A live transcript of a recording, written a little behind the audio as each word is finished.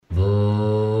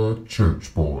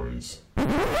church boys.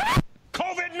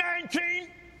 COVID-19!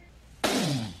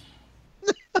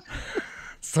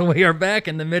 So we are back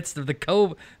in the midst of the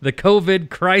COVID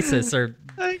crisis, or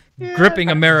gripping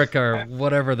America, or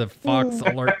whatever the Fox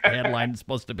Alert headline is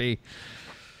supposed to be.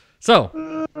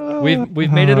 So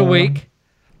we've made it a week.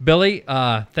 Billy,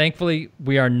 thankfully,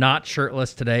 we are not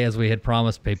shirtless today, as we had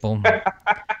promised people.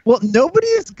 Well, nobody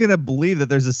is going to believe that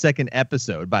there's a second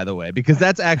episode, by the way, because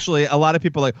that's actually a lot of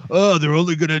people are like, oh, they're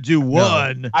only going to do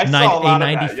one. I saw a lot of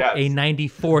that, yes. A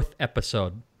 94th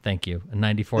episode. Thank you. A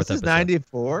 94th episode. This is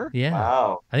 94? Yeah.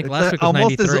 Wow. I think It's last week was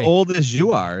 93. almost as old as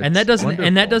you are. And that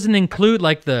doesn't include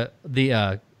like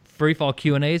the free fall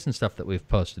Q&As and stuff that we've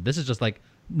posted. This is just like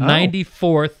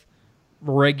 94th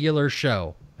regular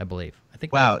show, I believe.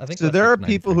 Wow. So there are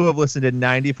people who have listened to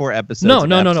 94 episodes.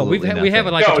 No. We have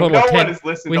like a total no of 10. one has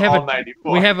listened to all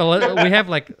 94. We have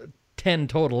like 10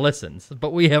 total listens,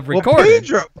 but we have recorded.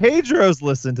 Well, Pedro's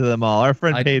listened to them all. Our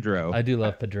friend Pedro. I do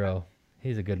love Pedro.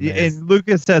 He's a good man. And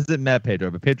Lucas hasn't met Pedro,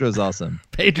 but Pedro's awesome.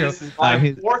 Pedro. This is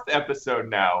my fourth episode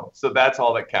now, so that's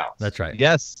all that counts. That's right.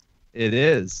 Yes, it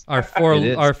is. Our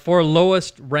four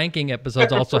lowest ranking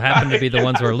episodes also happen to be the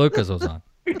ones where Lucas was on.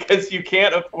 Because you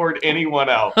can't afford anyone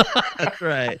else. That's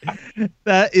right.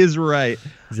 That is right.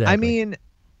 Exactly. I mean,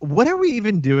 what are we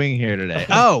even doing here today?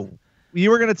 Oh, we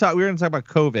were going to talk about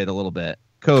COVID a little bit.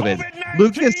 COVID.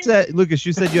 Lucas,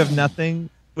 you said you have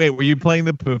nothing. Wait, were you playing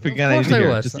the poof again? Of course I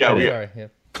was. Yeah.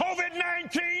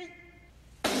 COVID-19.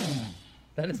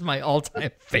 That is my all-time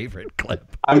favorite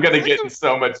clip. I'm going to get in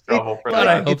so much trouble for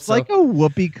that. It's like a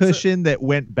whoopee cushion that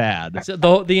went bad.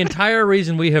 So the entire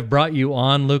reason we have brought you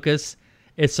on, Lucas,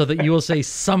 is so that you will say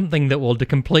something that will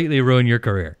completely ruin your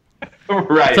career.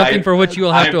 Right. Something for which you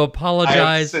will have to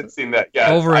apologize. I'm sensing that. Yes,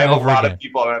 over and I have over a lot again. of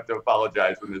people I have to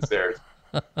apologize when this airs.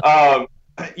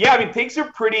 Yeah, I mean, things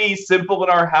are pretty simple in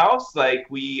our house. Like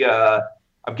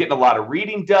I'm getting a lot of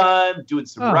reading done, doing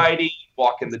some writing,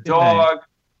 walking the dog.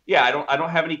 Yeah, I don't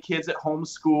have any kids at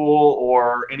homeschool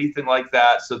or anything like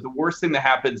that. So the worst thing that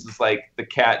happens is like the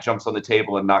cat jumps on the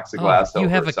table and knocks the glass over. You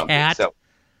have or a something. cat? So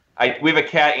we have a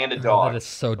cat and a dog. That is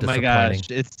so Oh my disappointing. gosh,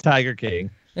 it's Tiger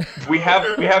King. We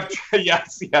have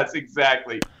yes,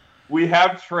 exactly. We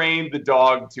have trained the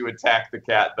dog to attack the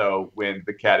cat, though, when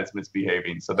the cat is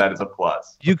misbehaving. So that is a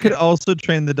plus. You could also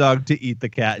train the dog to eat the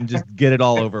cat and just get it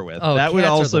all over with. Oh, that would cats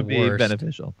are also the be worst.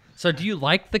 beneficial. So do you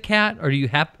like the cat, or do you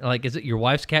is it your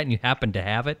wife's cat and you happen to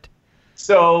have it?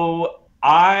 So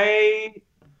I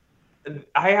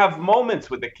have moments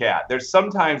with the cat. There's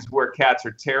sometimes where cats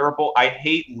are terrible. I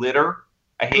hate litter.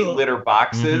 I hate litter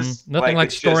boxes. Mm-hmm. Nothing like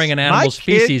it's storing just, an animal's My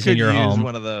kid feces in could your use home.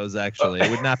 one of those, actually. It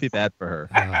would not be bad for her.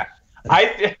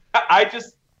 I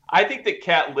think that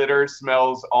cat litter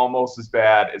smells almost as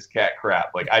bad as cat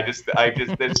crap. Like I just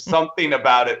there's something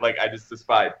about it like I just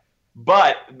despise.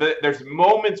 But there's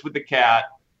moments with the cat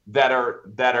that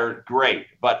are great.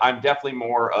 But I'm definitely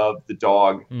more of the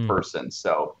dog person.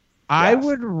 So I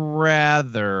would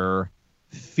rather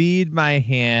feed my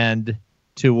hand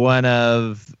to one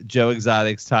of Joe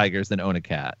Exotic's tigers than own a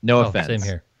cat. No offense. Same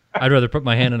here. I'd rather put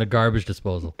my hand in a garbage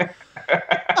disposal.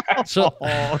 So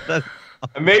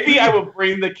maybe I will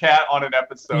bring the cat on an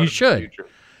episode. You should. In the future.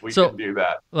 We can do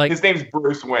that. Like, his name's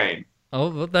Bruce Wayne. Oh,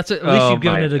 well, that's at least you've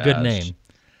given it a good name.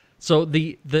 So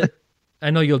I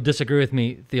know you'll disagree with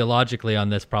me theologically on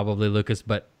this, probably, Lucas,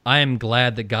 but I am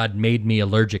glad that God made me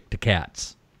allergic to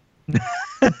cats.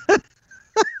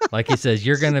 Like he says,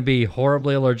 you're going to be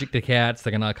horribly allergic to cats.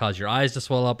 They're going to cause your eyes to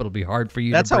swell up. It'll be hard for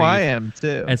you That's to breathe. how I am,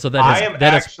 too. And so that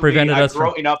has prevented us from...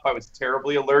 Growing up, I was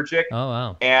terribly allergic. Oh,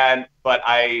 wow. But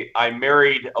I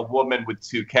married a woman with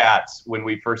 2 cats when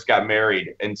we first got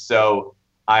married. And so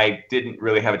I didn't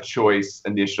really have a choice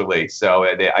initially. So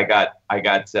I got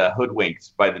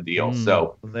hoodwinked by the deal.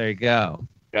 So well, there you go.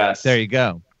 Yes. There you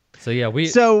go. So yeah,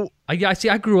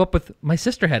 I grew up with, my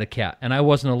sister had a cat and I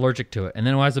wasn't allergic to it. And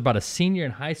then when I was about a senior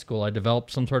in high school, I developed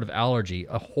some sort of allergy,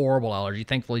 a horrible allergy.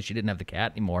 Thankfully, she didn't have the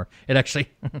cat anymore. It actually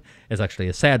is actually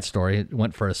a sad story. It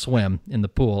went for a swim in the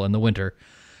pool in the winter.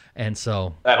 And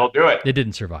so that'll do it. It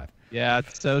didn't survive. Yeah,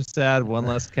 it's so sad. One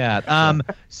less cat.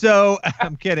 So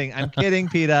I'm kidding,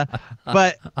 PETA.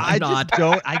 But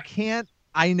I can't.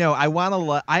 I know. I want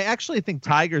to. I actually think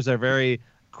tigers are very,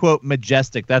 quote,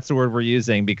 majestic. That's the word we're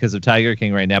using because of Tiger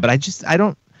King right now. But I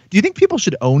don't. Do you think people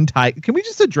should own tigers? Can we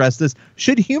just address this?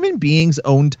 Should human beings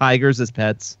own tigers as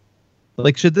pets?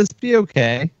 Like, should this be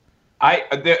okay?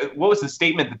 What was the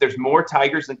statement that there's more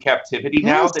tigers in captivity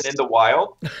now than in the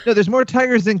wild? No, there's more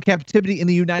tigers in captivity in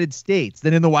the United States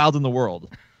than in the wild in the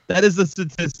world. That is the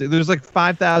statistic. There's like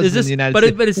 5,000 in the United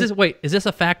States. But is this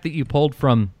a fact that you pulled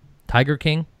from Tiger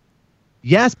King?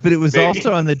 Yes, but it was Maybe.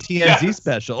 also on the TMZ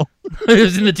special. It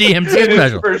was in the TMZ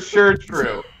special. It's for sure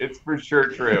true. It's for sure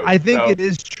true. I think it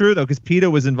is true though, because PETA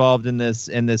was involved in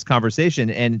this conversation,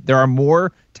 and there are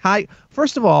more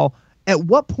First of all, at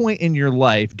what point in your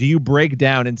life do you break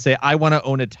down and say, I want to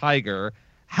own a tiger?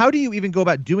 How do you even go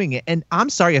about doing it? And I'm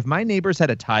sorry, if my neighbors had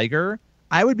a tiger,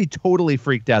 I would be totally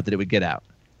freaked out that it would get out.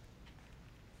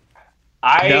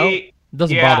 It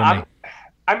doesn't bother me.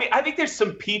 I mean, I think there's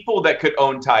some people that could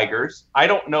own tigers. I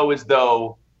don't know as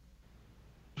though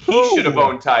he should have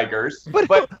owned tigers.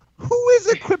 But who is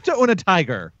equipped to own a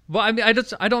tiger? Well, I mean, I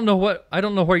don't know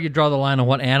where you draw the line on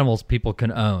what animals people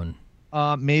can own.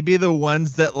 Maybe the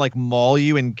ones that like maul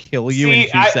you and kill you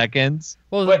in 2 seconds.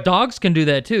 Well, dogs can do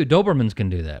that too. Dobermans can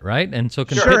do that, right? And so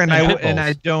can sure. And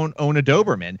I don't own a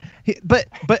Doberman. But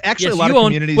actually, yes, a lot of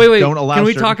communities don't allow. Can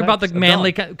we talk about the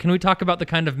manly? Can we talk about the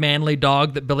kind of manly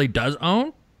dog that Billy does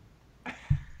own?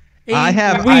 I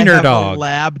have dog. A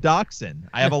lab dachshund.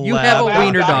 I have a you lab. You have a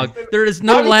wiener dog. There is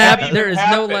no lab. There is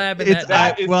no lab in that.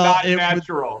 That is not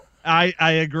natural. I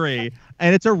agree.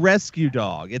 And it's a rescue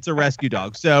dog.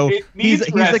 So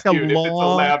he's like a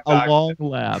long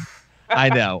lab. I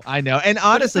know. And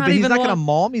honestly, but he's not going to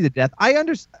maul me to death. I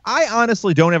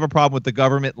honestly don't have a problem with the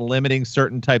government limiting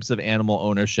certain types of animal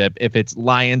ownership. If it's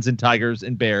lions and tigers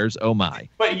and bears, oh my.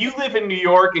 But you live in New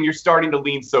York and you're starting to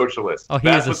lean socialist. Oh,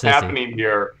 that's what's happening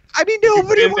here. I mean,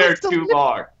 nobody wants there too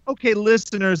long. Okay,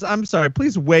 listeners, I'm sorry.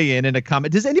 Please weigh in a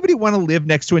comment. Does anybody want to live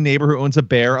next to a neighbor who owns a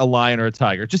bear, a lion, or a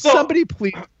tiger? Just somebody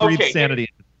please breathe sanity.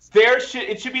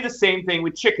 It should be the same thing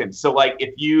with chickens. So, like,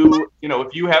 if you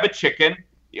have a chicken,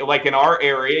 like in our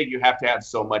area, you have to have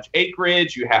so much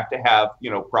acreage. You have to have,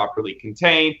 properly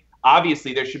contained.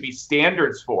 Obviously, there should be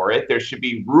standards for it. There should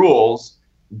be rules.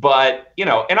 But,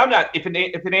 and I'm not, if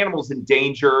an animal's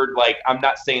endangered, like, I'm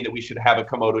not saying that we should have a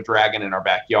Komodo dragon in our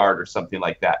backyard or something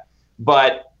like that.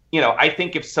 But, I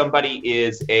think if somebody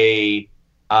is if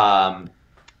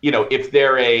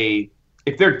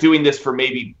they're doing this for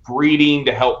maybe breeding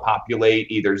to help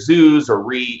populate either zoos or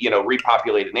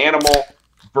repopulate an animal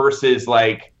versus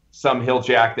like some hill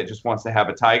jack that just wants to have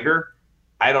a tiger,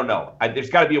 I don't know. There's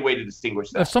got to be a way to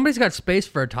distinguish that. If somebody's got space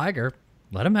for a tiger,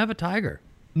 let him have a tiger.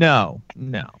 No.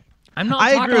 I'm not.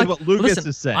 I agree with what Lucas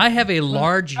is saying. I have a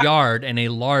large yard and a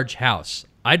large house.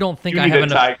 I don't think I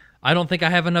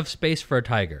have enough space for a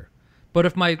tiger. But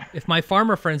if my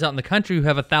farmer friends out in the country who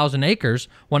have 1,000 acres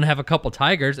want to have a couple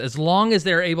tigers, as long as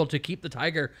they're able to keep the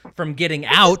tiger from getting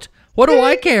out, what do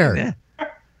I care?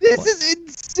 This is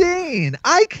insane.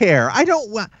 I care. I don't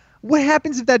want. What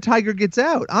happens if that tiger gets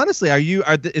out? Honestly,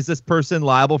 is this person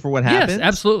liable for what happens? Yes,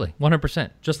 absolutely,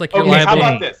 100%. Just like you're liable. How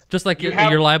about this? Just like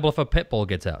you're liable if a pit bull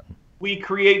gets out. We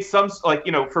create some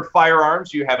for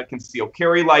firearms, you have a concealed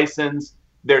carry license.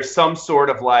 There's some sort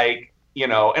of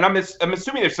and I'm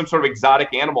assuming there's some sort of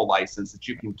exotic animal license that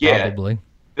you can get. Probably.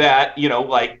 That,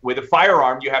 like with a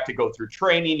firearm, you have to go through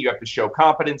training, you have to show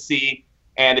competency.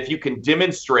 And if you can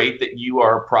demonstrate that you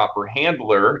are a proper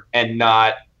handler and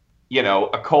not,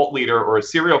 a cult leader or a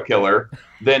serial killer,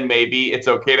 then maybe it's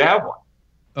okay to have one.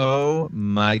 Oh,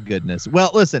 my goodness.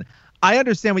 Well, listen, I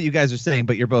understand what you guys are saying,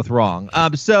 but you're both wrong.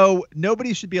 So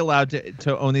nobody should be allowed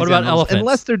to own these animals elephants?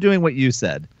 Unless they're doing what you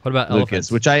said. What about Lucas,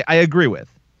 elephants? which I agree with.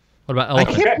 What about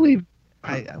elephants? I can't believe.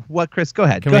 What, Chris? Go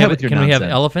ahead. Can we have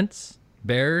elephants?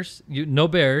 Bears? No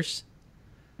bears.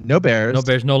 No bears. No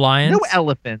bears. No lions. No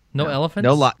elephants. No elephants.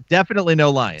 Definitely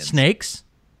no lions. Snakes.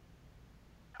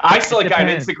 I saw a guy on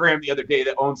Instagram the other day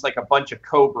that owns like a bunch of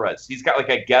cobras. He's got like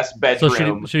a guest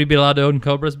bedroom. So should he be allowed to own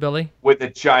cobras, Billy? With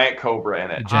a giant cobra in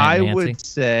it. I would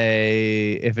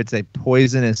say if it's a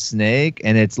poisonous snake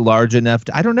and it's large enough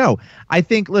to, I don't know. I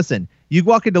think, listen, you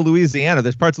walk into Louisiana,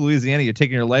 there's parts of Louisiana, you're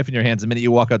taking your life in your hands the minute you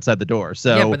walk outside the door.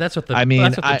 So yeah, but that's what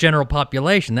the general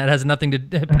population, that has nothing to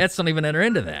do, pets don't even enter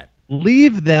into that.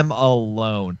 Leave them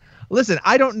alone. Listen,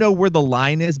 I don't know where the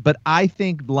line is, but I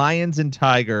think lions and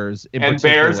tigers and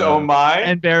bears, oh my.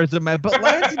 And bears, oh my. But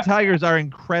lions and tigers are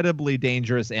incredibly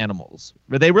dangerous animals.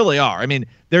 They really are. I mean,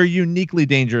 they're uniquely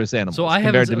dangerous animals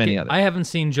compared to many others. I haven't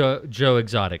seen Joe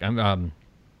Exotic. You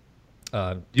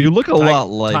look a lot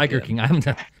like Tiger him. King. I haven't.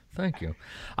 Thank you.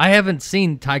 I haven't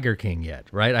seen Tiger King yet,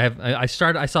 right? I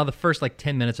saw the first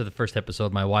 10 minutes of the first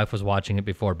episode. My wife was watching it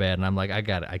before bed, and I'm like, I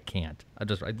got it. I can't.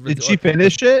 Did she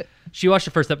finish it? She watched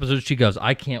the first episode. She goes,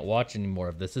 I can't watch any more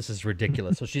of this. This is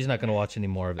ridiculous. So she's not going to watch any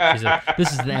more of it. She said,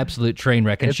 this is an absolute train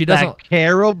wreck. And she doesn't.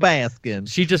 Carol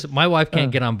Baskin. My wife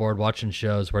can't get on board watching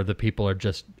shows where the people are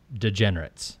just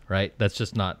degenerates, right? That's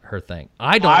just not her thing.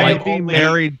 Being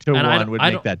married to one would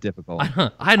make that difficult.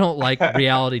 I don't like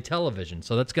reality television,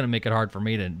 so that's going to make it hard for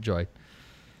me to enjoy.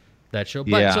 That show.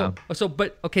 But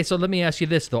but okay, so let me ask you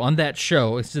this though. On that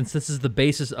show, since this is the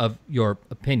basis of your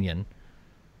opinion,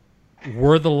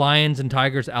 were the lions and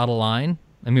tigers out of line?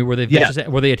 I mean, were they vicious,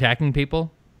 were they attacking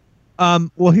people?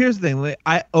 Well, here's the thing.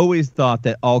 I always thought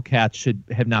that all cats should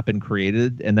have not been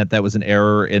created, and that was an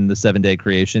error in the 7-day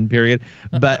creation period.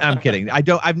 But I'm kidding.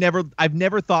 I've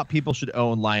never thought people should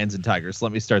own lions and tigers. So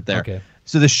let me start there. Okay.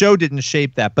 So the show didn't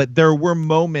shape that, but there were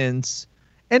moments.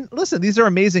 And listen, these are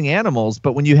amazing animals,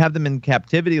 but when you have them in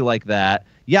captivity like that,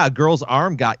 a girl's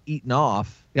arm got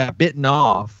bitten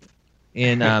off,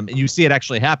 and you see it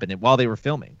actually happen while they were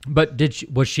filming. But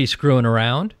was she screwing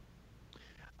around?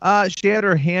 She had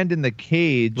her hand in the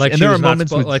cage, like and there are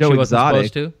moments with Joe Exotic.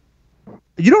 Supposed to?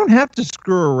 You don't have to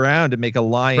screw around to make a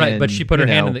lion. Right, but she put her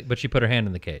hand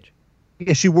in the cage.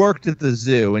 Yeah, she worked at the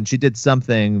zoo, and she did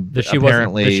something that she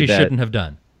shouldn't have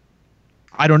done.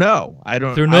 I don't know.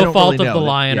 Through no fault of the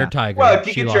lion or tiger. Well, if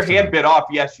you get your hand bit off,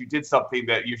 yes, you did something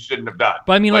that you shouldn't have done.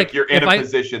 But I mean, like you're in a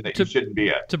position that you shouldn't be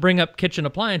in. To bring up kitchen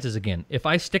appliances again, if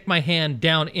I stick my hand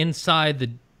down inside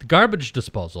the garbage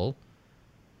disposal,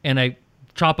 and I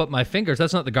chop up my fingers,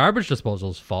 that's not the garbage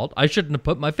disposal's fault. I shouldn't have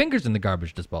put my fingers in the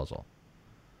garbage disposal.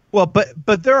 Well,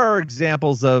 but there are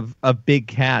examples of big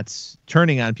cats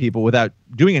turning on people without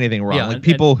doing anything wrong, like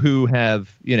people who have,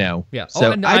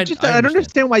 So I don't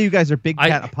understand why you guys are big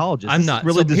cat apologists. I'm not. It's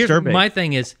really disturbing. My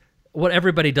thing is, what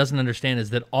everybody doesn't understand is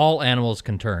that all animals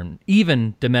can turn,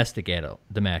 even domestic animals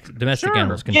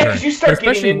can turn. You start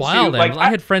especially wild animals. I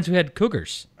had friends who had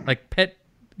cougars, like pet.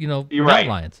 You're right.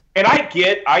 Lions. And I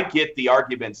get the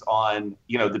arguments on,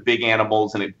 the big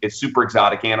animals and it's super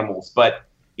exotic animals, but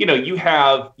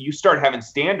you start having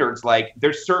standards, like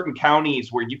there's certain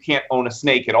counties where you can't own a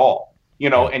snake at all,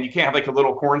 and you can't have like a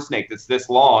little corn snake that's this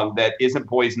long that isn't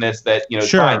poisonous that,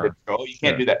 trying to go. You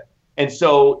can't do that. And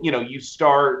so, you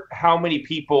start how many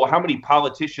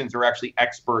politicians are actually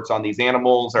experts on these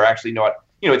animals or actually know it.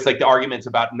 It's like the arguments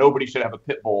about nobody should have a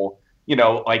pit bull,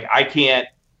 like I can't.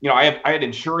 I had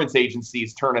insurance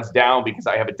agencies turn us down because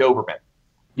I have a Doberman,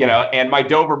 and my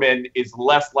Doberman is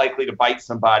less likely to bite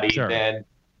somebody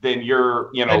than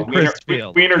your, wiener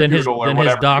doodle or whatever.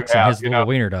 His dachshund, his little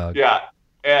wiener dog. Yeah,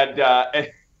 and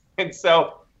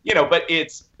so but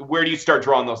it's where do you start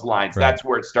drawing those lines? Right. That's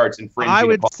where it starts infringing. I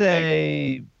would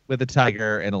say with a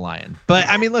tiger and a lion, but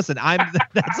I mean, listen,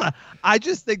 I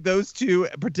just think those two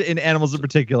in animals in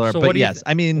particular. So but yes,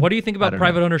 I mean, what do you think about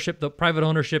private ownership? The private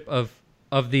ownership of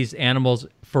these animals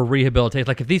for rehabilitation,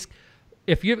 like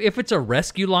if it's a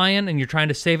rescue lion and you're trying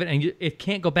to save it and it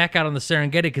can't go back out on the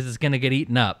Serengeti because it's going to get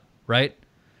eaten up, right?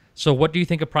 So what do you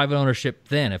think of private ownership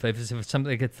then? If it's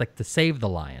something that's like to save the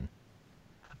lion,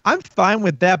 I'm fine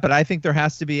with that, but I think there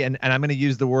has to be, and I'm going to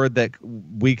use the word that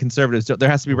we conservatives don't. There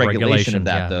has to be regulation of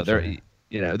that, though. Sure.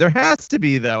 There has to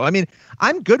be, though. I mean,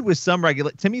 I'm good with some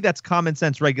regulation. To me, that's common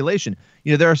sense regulation.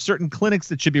 There are certain clinics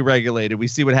that should be regulated. We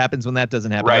see what happens when that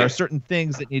doesn't happen. Right. There are certain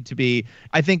things that need to be.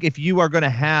 I think if you are going to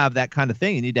have that kind of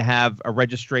thing, you need to have a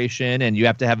registration, and you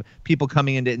have to have people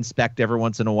coming in to inspect every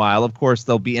once in a while. Of course,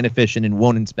 they'll be inefficient and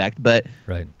won't inspect, but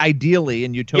ideally,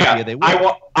 in utopia, they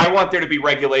will. I want there to be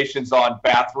regulations on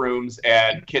bathrooms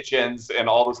and kitchens and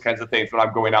all those kinds of things when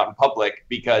I'm going out in public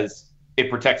because it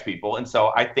protects people. And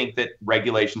so I think that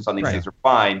regulations on these things are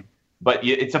fine, but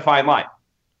it's a fine line.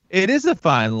 It is a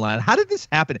fine line. How did this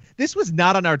happen? This was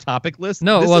not on our topic list.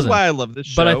 No, it wasn't. This is why I love this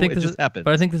show. But I think this happened.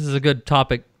 But I think this is a good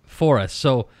topic for us.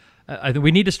 So I think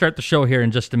we need to start the show here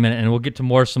in just a minute, and we'll get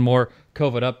to some more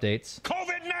COVID updates.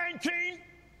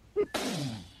 COVID-19!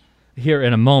 Here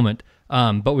in a moment.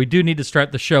 But we do need to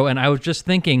start the show, and I was just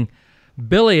thinking,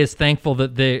 Billy is thankful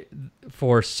that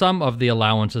for some of the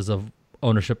allowances of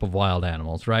ownership of wild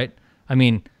animals, right? I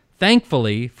mean,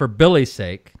 thankfully, for Billy's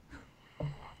sake,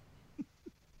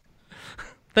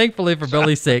 there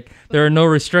are no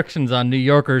restrictions on New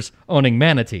Yorkers owning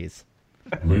manatees.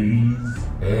 Ladies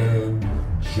and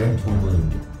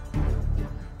gentlemen,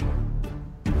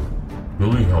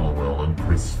 Billy Hallowell and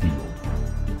Chris Field,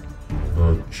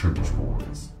 the Church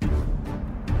Boys.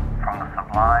 From the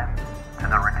sublime to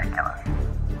the ridiculous,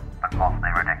 but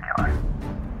mostly ridiculous.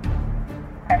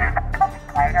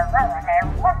 Play to ruin a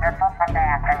wonderful Sunday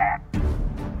afternoon.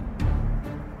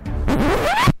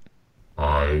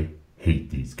 I hate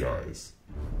these guys.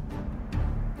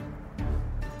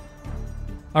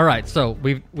 All right, so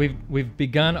we've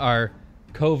begun our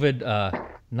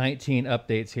COVID-19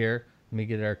 updates here. Let me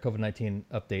get our COVID-19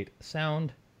 update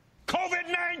sound.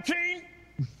 COVID-19.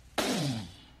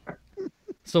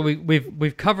 So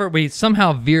we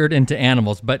somehow veered into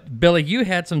animals, but Billy, you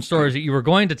had some stories that you were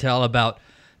going to tell about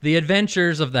the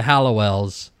adventures of the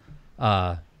Hallowells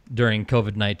during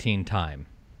COVID-19 time.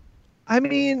 I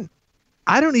mean,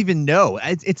 I don't even know.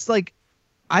 It's like,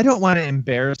 I don't want to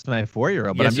embarrass my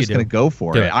 4-year-old, but Yes, I'm just you going do. to go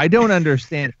for Do it. it. I don't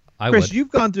understand. Chris, would. you've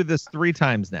gone through this 3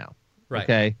 times now. Right.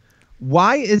 Okay.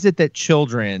 Why is it that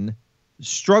children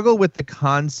struggle with the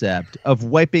concept of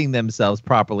wiping themselves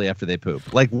properly after they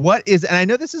poop? Like, what is, and I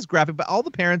know this is graphic, but all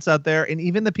the parents out there and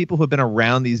even the people who have been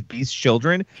around these beast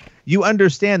children, you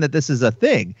understand that this is a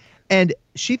thing. And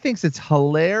she thinks it's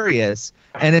hilarious.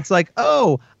 And it's like,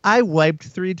 oh, I wiped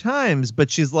 3 times, but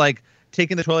she's like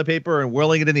taking the toilet paper and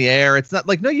whirling it in the air. It's not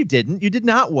like, no, you didn't. You did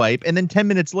not wipe. And then 10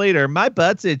 minutes later, my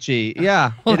butt's itchy.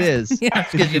 Yeah, it is. Yeah,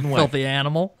 because you didn't wipe. filthy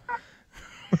animal.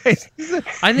 Right.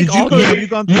 I think Did you all go- kids, have you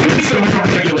gone You through? need some more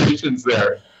regulations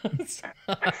there.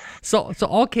 so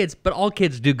all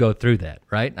kids do go through that,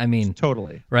 right? I mean,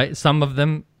 Totally. right? Some of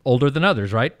them older than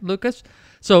others, right, Lucas?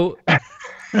 So,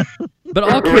 but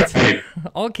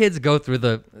all kids go through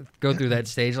that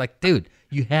stage. Like, dude,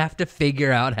 you have to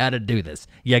figure out how to do this.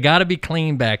 You got to be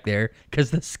clean back there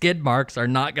because the skid marks are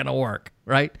not going to work,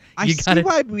 right? I You see gotta-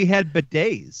 why we had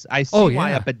bidets. I see Oh,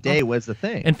 why yeah. a bidet was the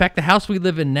thing. In fact, the house we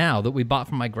live in now that we bought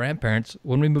from my grandparents,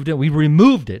 when we moved in, we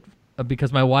removed it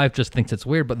because my wife just thinks it's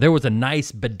weird. But there was a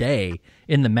nice bidet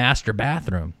in the master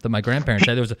bathroom that my grandparents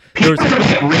had. There was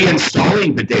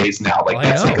Reinstalling bidets now. Like, I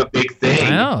that's know. like a big thing. I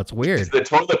know, it's weird. It's the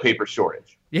toilet paper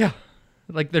shortage. Yeah,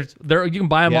 like there you can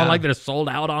buy them Yeah. online. They're sold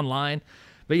out online.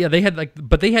 But yeah, they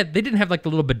didn't have like the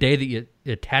little bidet that you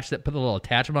attach that put the little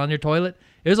attachment on your toilet.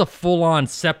 It was a full on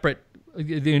separate.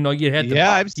 You know, you had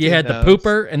I've you seen had those. the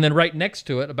pooper, and then right next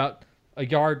to it, about a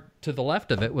yard to the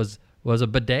left of it, was a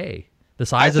bidet the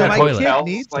size So of the my toilet. kid Hotels,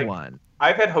 needs like- one.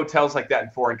 I've had hotels like that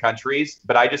in foreign countries,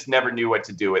 but I just never knew what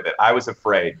to do with it. I was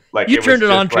afraid. Like, You was turned it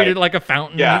just on, treated it like, like a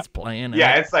fountain. Yeah. It's playing.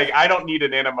 yeah, it's like, I don't need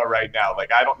an enema right now.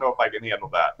 Like, I don't know if I can handle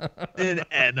that. An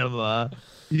enema.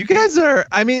 You guys are,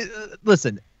 I mean,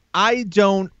 listen, I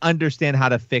don't understand how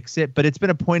to fix it, but it's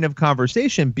been a point of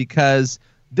conversation because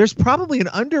there's probably an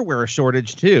underwear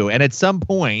shortage too. And at some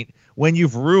point, when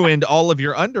you've ruined all of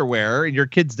your underwear and your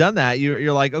kid's done that,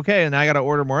 you're like, okay, and I got to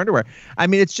order more underwear. I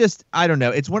mean, it's just, I don't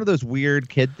know. It's one of those weird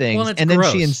kid things. Well, it's and then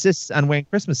gross. she insists on wearing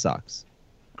Christmas socks.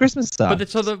 Christmas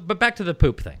socks. But back to the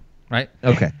poop thing, right?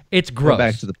 Okay. It's gross.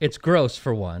 back to the- It's gross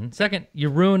for one. Second,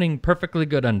 you're ruining perfectly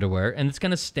good underwear, and it's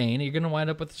going to stain, and you're going to wind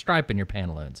up with a stripe in your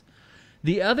pantaloons.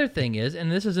 The other thing is,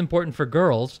 and this is important for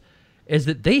girls, is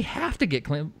that they have to get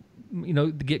clean. You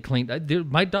know, to get cleaned.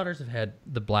 My daughters have had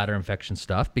the bladder infection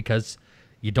stuff because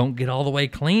you don't get all the way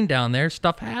clean down there.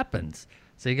 Stuff happens.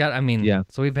 So you got. I mean, Yeah.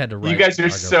 So we've had to. You guys are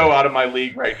so out of my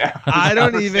league right now. I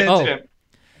don't even. Oh.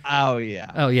 Oh,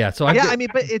 yeah. Oh yeah. So I mean,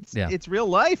 but it's real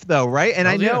life though, right? And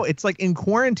I know it's like in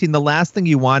quarantine, the last thing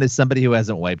you want is somebody who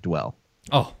hasn't wiped well.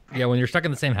 Oh yeah. When you're stuck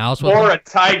in the same house with Or them. a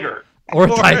tiger. Or a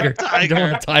Or a tiger. tiger. I don't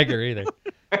want a tiger either.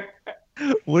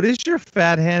 What is your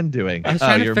fat hand doing? I was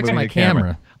trying to you're fix moving my the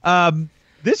camera. camera.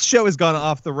 This show has gone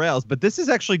off the rails, but this is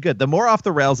actually good. The more off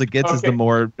the rails it gets is the Okay.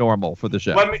 more normal for the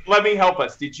show. Let me help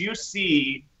us. Did you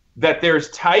see that there's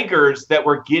tigers that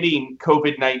were getting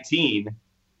COVID-19,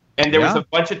 and there was Yeah. a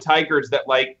bunch of tigers that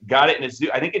like got it in a zoo?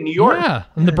 I think in New York. Yeah,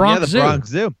 in the Bronx yeah, the Zoo. Bronx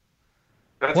Zoo.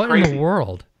 That's What crazy. in the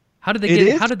world? How did they It get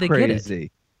it? is How did they get it?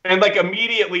 crazy. And like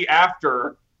immediately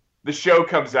after the show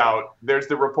comes out, there's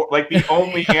the report. Like the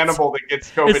only animal that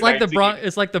gets COVID-19. It's like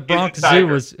the Bronx a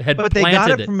tiger. Zoo had But they got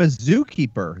planted it from a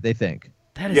zookeeper, they think.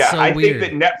 That is Yeah, so I weird.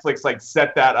 think that Netflix like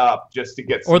set that up just to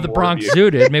get some Or the more Bronx views. Zoo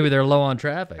did. Maybe they're low on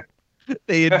traffic.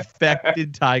 They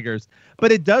infected tigers.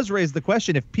 But it does raise the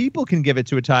question, if people can give it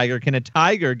to a tiger, can a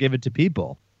tiger give it to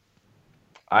people?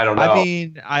 I don't know. I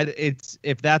mean, it's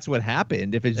if that's what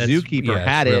happened, if a That's- zookeeper yeah, it's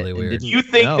had really it weird. and Do didn't you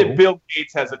think know, that Bill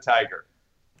Gates has a tiger?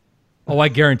 Oh, I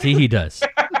guarantee he does.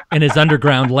 In his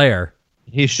underground lair.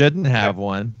 he shouldn't have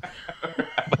one,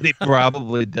 but he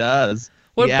probably does.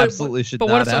 He absolutely should But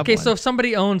not what if, have okay, one. so if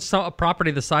somebody owns a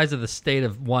property the size of the state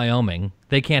of Wyoming,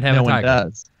 they can't have no a one tiger.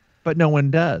 does. But no one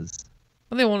does.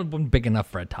 Well, they weren't big enough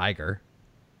for a tiger.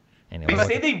 Anyway, They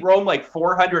say they roam like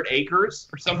 400 acres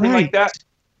or something Right. like that,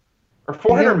 or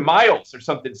 400 Yeah. miles or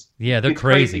something. yeah, they're It's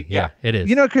crazy. crazy. Yeah, it is.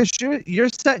 You know, Chris, you're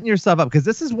setting yourself up because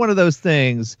this is one of those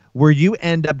things where you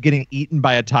end up getting eaten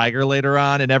by a tiger later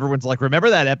on, and everyone's like, "Remember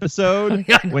that episode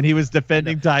Yeah. when he was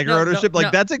defending tiger No, ownership?" no.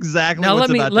 That's exactly now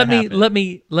what's about to happen.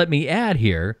 let me add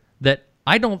here that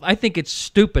I think it's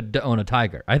stupid to own a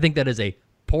tiger. I think that is a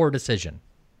poor decision,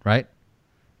 right?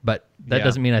 But that Yeah.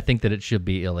 doesn't mean I think that it should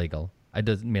be illegal. I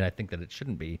doesn't mean I think that it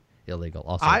shouldn't be illegal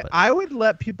also. but- I would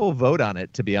let people vote on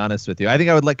it, to be honest with you. I think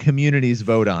I would let communities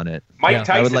vote on it. Mike Yeah.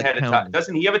 I would Tyson like had a count. tiger.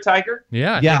 Doesn't he have a tiger?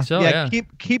 yeah, I think so. Yeah.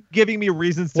 Keep giving me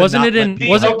reasons to Wasn't not it let in-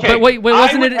 people was it- vote. but wait, I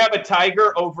wasn't would it- have a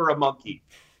tiger over a monkey.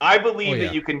 I believe Oh, yeah.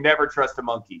 that you can never trust a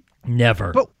monkey.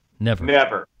 Never. But Never.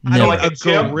 Never. I Never. mean, like a a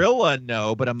chimp- gorilla,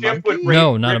 no, but a Chimp monkey? would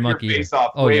No, not a rip monkey your either. face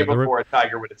off Oh, way yeah, the before a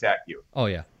tiger would attack you. Oh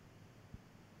yeah.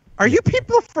 Are you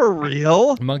people for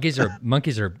real? Monkeys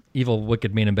are evil,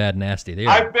 wicked, mean, and bad, nasty. They are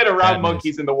I've been around bad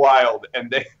monkeys in the wild, and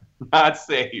they're not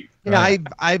safe. Yeah,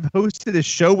 I've hosted a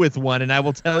show with one, and I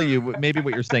will tell you, maybe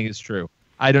what you're saying is true.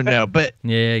 I don't know, but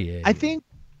Yeah. I think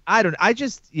I don't.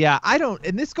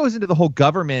 And this goes into the whole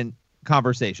government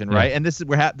conversation, right? And this is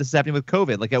this is happening with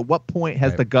COVID. Like, at what point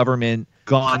has the government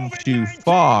gone too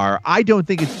far? I don't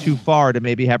think it's too far to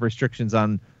maybe have restrictions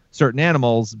on certain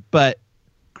animals, but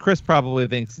Chris probably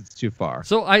thinks it's too far.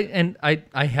 So I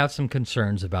have some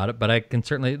concerns about it, but I can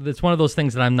certainly. It's one of those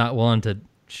things that I'm not willing to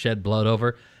shed blood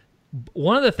over.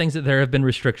 One of the things that there have been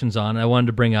restrictions on, I wanted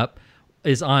to bring up,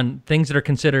 is on things that are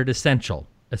considered essential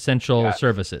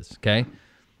services. Okay,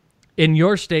 in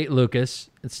your state, Lucas,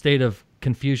 state of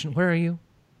confusion. Where are you?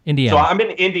 Indiana. So I'm in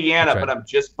Indiana, That's right. but I'm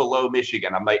just below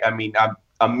Michigan. I'm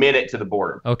a minute to the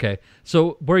border. Okay,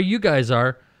 so where you guys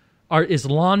is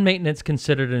lawn maintenance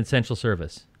considered an essential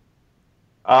service?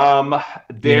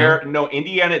 No,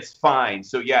 Indiana, it's fine.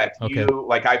 So yeah, if you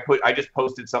Okay. I just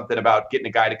posted something about getting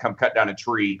a guy to come cut down a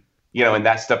tree, and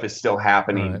that stuff is still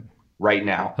happening right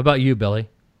now. How about you, Billy?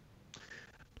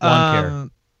 Lawn care.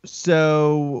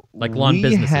 So Like lawn we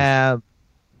businesses. have.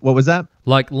 What was that?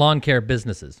 Like lawn care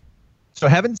businesses. So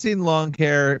haven't seen lawn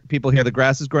care people here. The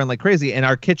grass is growing like crazy, and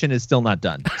our kitchen is still not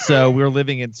done. So we're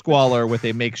living in squalor with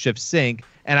a makeshift sink.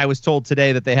 And I was told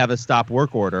today that they have a stop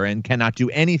work order and cannot do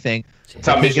anything. That's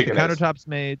how Can't get the Michigan is. countertops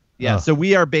made. Yeah. Oh. So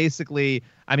we are basically,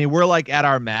 we're like at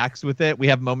our max with it. We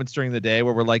have moments during the day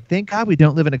where we're like, thank God we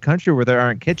don't live in a country where there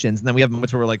aren't kitchens. And then we have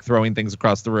moments where we're like throwing things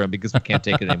across the room because we can't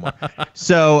take it anymore.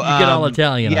 So You get all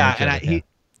Italian. Yeah. on each other.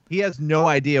 He has no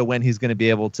idea when he's going to be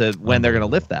able to, when they're going to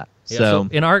lift that. Yeah, So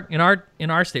in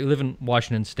our state, we live in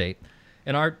Washington State,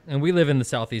 and we live in the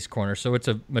southeast corner, so it's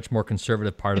a much more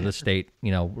conservative part of the state.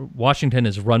 Washington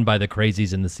is run by the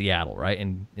crazies in the Seattle, right,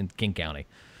 in King County,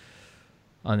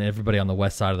 on everybody on the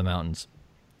west side of the mountains.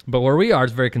 But where we are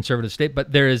is a very conservative state.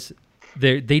 But they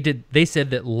said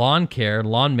that lawn care,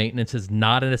 lawn maintenance is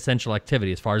not an essential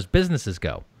activity as far as businesses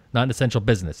go, not an essential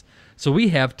business. So we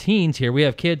have teens here, we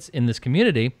have kids in this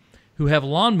community who have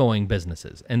lawn mowing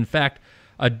businesses. In fact,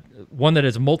 one that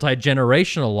is a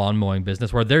multi-generational lawn mowing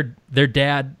business where their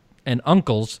dad and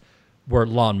uncles were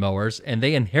lawn mowers, and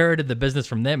they inherited the business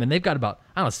from them, and they've got about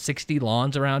 60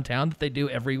 lawns around town that they do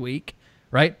every week,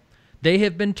 right? They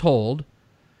have been told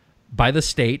by the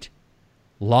state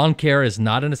lawn care is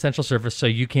not an essential service, so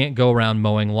you can't go around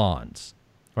mowing lawns,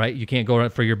 right? You can't go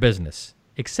around for your business,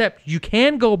 except you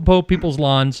can go mow people's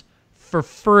lawns for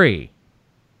free.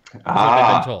 That's what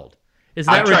they've been told.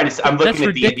 I'm looking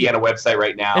at the Indiana website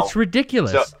right now. It's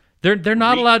ridiculous. So, they're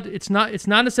not allowed. It's not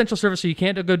an essential service, so you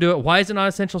can't go do it. Why is it not an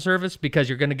essential service? Because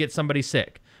you're going to get somebody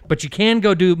sick. But you can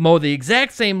go mow the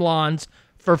exact same lawns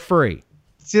for free.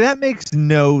 see, that makes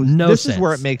no sense. This is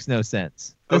where it makes no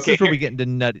sense. This is where we get into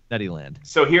nutty land.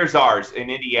 So here's ours in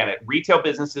Indiana. Retail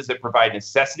businesses that provide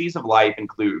necessities of life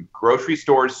include grocery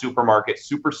stores, supermarkets,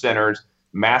 super centers,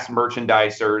 mass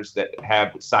merchandisers that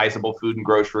have sizable food and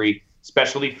grocery,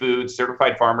 specialty foods,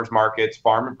 certified farmers markets,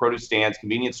 farm and produce stands,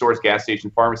 convenience stores, gas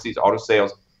stations, pharmacies, auto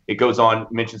sales. It goes on,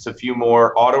 mentions a few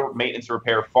more: auto maintenance and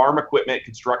repair, farm equipment,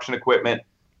 construction equipment,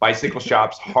 bicycle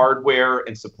shops, hardware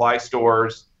and supply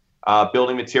stores,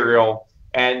 building material.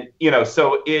 And,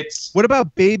 so it's... What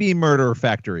about baby murder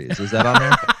factories? Is that on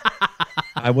there?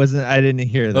 I didn't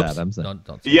hear that. Oops. I'm sorry.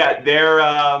 Don't say Yeah,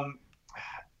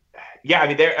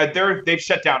 they've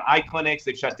shut down eye clinics.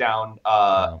 They've shut down,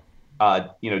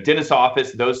 dentist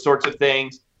office, those sorts of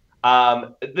things.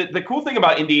 The cool thing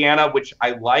about Indiana, which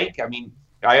I like,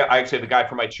 I actually have a guy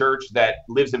from my church that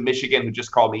lives in Michigan who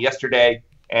just called me yesterday,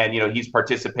 and he's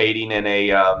participating in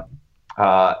a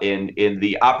in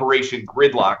the Operation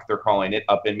Gridlock, they're calling it,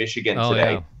 up in Michigan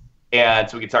today. Yeah. And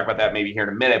so we can talk about that maybe here in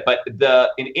a minute. But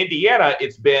in Indiana,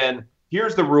 it's been,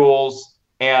 here's the rules,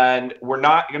 and we're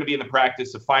not going to be in the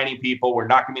practice of fining people. We're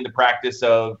not going to be in the practice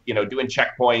of doing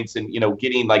checkpoints and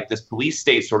getting like this police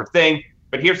state sort of thing.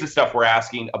 But here's the stuff we're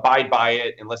asking: abide by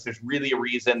it, unless there's really a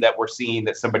reason that we're seeing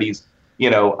that somebody's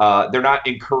they're not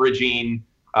encouraging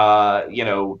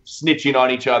snitching on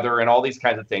each other and all these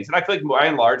kinds of things. And I feel like by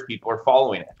and large people are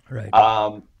following it. Right.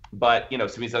 But some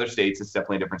of these other states, it's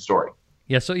definitely a different story.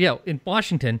 Yeah, so in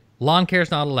Washington, lawn care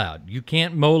is not allowed. You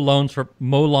can't mow lawns for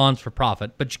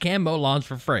profit, but you can mow lawns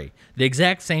for free. The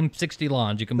exact same 60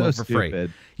 lawns you can mow for free.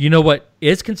 You know what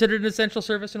is considered an essential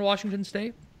service in Washington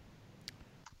State?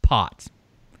 Pot.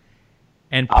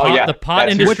 And the pot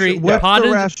industry. What's the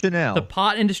rationale? The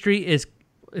pot industry is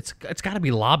it's got to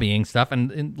be lobbying stuff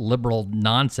and liberal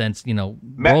nonsense,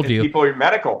 worldview. People are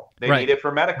medical. They need it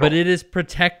for medical. But it is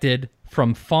protected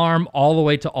from farm all the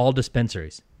way to all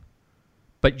dispensaries.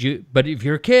 But if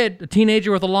you're a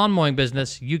teenager with a lawn mowing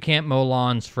business, you can't mow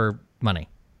lawns for money.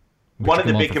 One of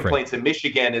the big complaints in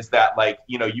Michigan is that,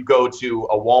 you go to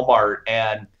a Walmart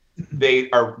and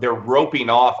they're roping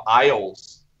off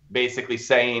aisles, basically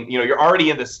saying, you're already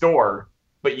in the store,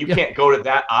 but you can't go to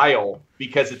that aisle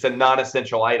because it's a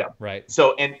non-essential item. Right.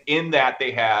 So, and in that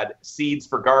they had seeds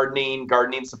for gardening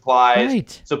supplies.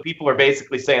 Right. So people are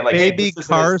basically saying, like, baby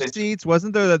car seats.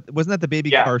 Wasn't that the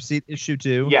baby car seat issue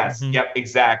too? Yes. Mm-hmm. Yep.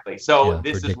 Exactly. So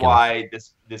this is why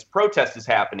this protest is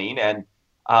happening, and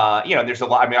there's a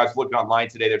lot. I mean, I was looking online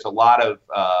today. There's a lot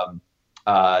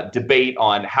of debate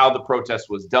on how the protest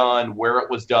was done, where it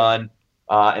was done.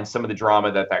 And some of the drama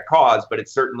that caused, but it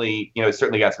certainly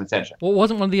got some attention. Well,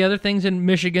 wasn't one of the other things in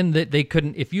Michigan that they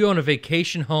couldn't, if you own a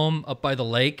vacation home up by the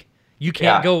lake, you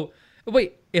can't go,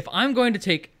 wait, if I'm going to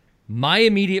take my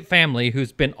immediate family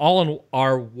who's been all in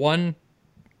our one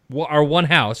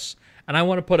house, and I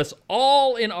want to put us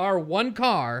all in our one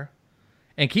car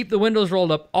and keep the windows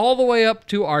rolled up all the way up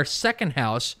to our second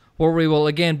house, where we will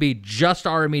again be just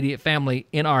our immediate family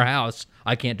in our house,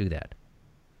 I can't do that.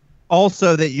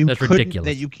 Also, that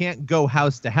you can't go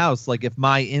house to house. Like if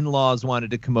my in-laws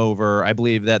wanted to come over, I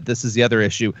believe that this is the other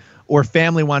issue, or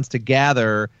family wants to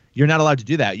gather, you're not allowed to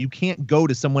do that. You can't go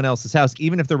to someone else's house,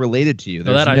 even if they're related to you.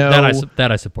 That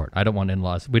I support. I don't want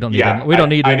in-laws. We don't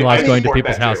need in-laws going to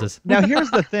people's houses. Now, here's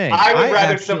the thing. I would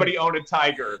rather somebody own a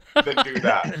tiger than do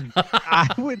that.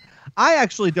 I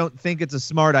actually don't think it's a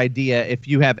smart idea if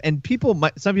you have, and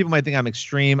some people might think I'm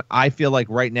extreme. I feel like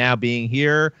right now being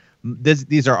here,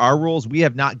 these are our rules. We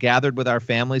have not gathered with our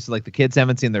families. So like the kids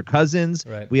haven't seen their cousins.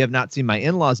 Right. We have not seen my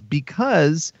in-laws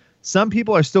because some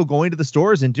people are still going to the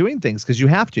stores and doing things because you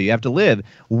have to live.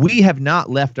 We have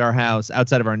not left our house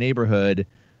outside of our neighborhood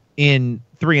in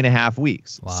 3.5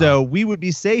 weeks. Wow. So we would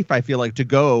be safe, I feel like, to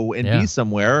go and be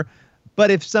somewhere. But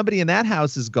if somebody in that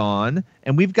house is gone,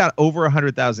 and we've got over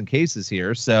 100,000 cases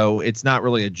here, so it's not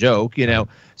really a joke,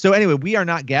 So anyway, we are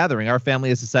not gathering. Our family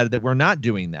has decided that we're not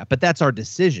doing that, but that's our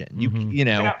decision.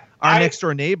 Our next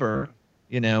door neighbor,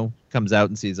 comes out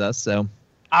and sees us. So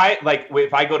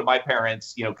if I go to my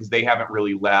parents, because they haven't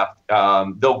really left,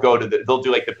 they'll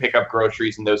do like the pick up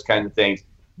groceries and those kinds of things.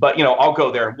 But I'll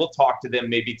go there and we'll talk to them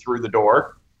maybe through the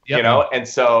door. Yep. And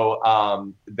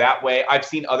so that way I've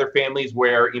seen other families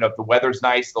where, if the weather's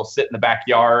nice, they'll sit in the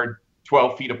backyard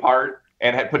 12 feet apart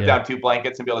and put down 2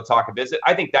 blankets and be able to talk and visit.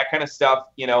 I think that kind of stuff,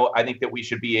 I think that we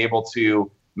should be able to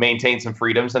maintain some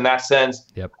freedoms in that sense.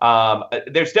 Yep.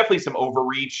 There's definitely some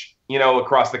overreach,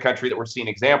 across the country that we're seeing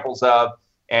examples of.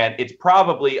 And it's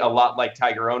probably a lot like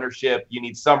tiger ownership. You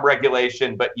need some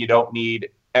regulation, but you don't need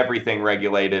everything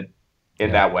regulated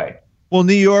in that way. Well,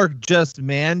 New York just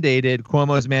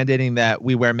Cuomo's mandating that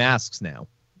we wear masks now.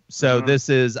 So this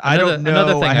is, I don't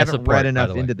know, I haven't read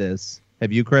enough into this.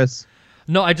 Have you, Chris?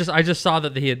 No, I just saw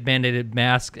that he had mandated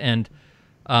masks and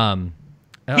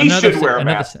he should wear a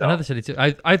mask. Another city too.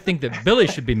 I think that Billy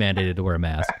should be mandated to wear a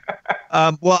mask.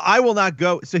 Well, I will not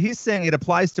go. So he's saying it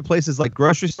applies to places like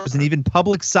grocery stores and even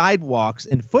public sidewalks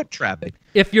and foot traffic.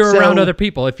 If you're around other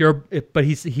people, but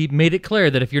he made it clear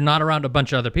that if you're not around a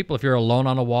bunch of other people, if you're alone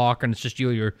on a walk and it's just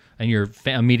you and your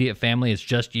immediate family, it's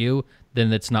just you,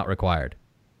 then it's not required.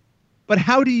 But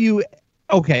how do you?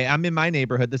 Okay, I'm in my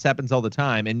neighborhood. This happens all the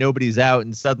time, and nobody's out,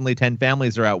 and suddenly 10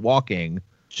 families are out walking.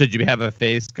 Should you have a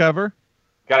face cover?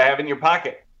 Got to have it in your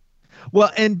pocket.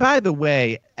 Well, and by the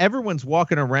way, everyone's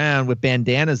walking around with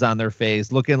bandanas on their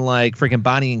face looking like freaking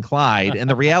Bonnie and Clyde. And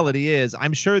the reality is,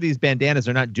 I'm sure these bandanas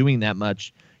are not doing that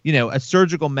much. A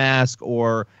surgical mask,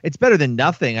 or it's better than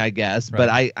nothing, I guess. Right. But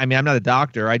I mean, I'm not a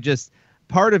doctor.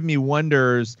 Part of me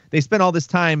wonders, they spent all this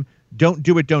time, don't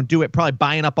do it, probably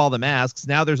buying up all the masks.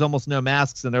 Now there's almost no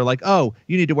masks. And they're like, oh,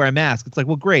 you need to wear a mask. It's like,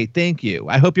 well, great. Thank you.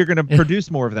 I hope you're going to produce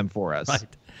more of them for us. Right.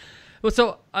 Well,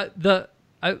 so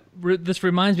this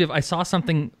reminds me of, I saw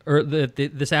something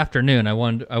this afternoon I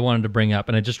wanted to bring up,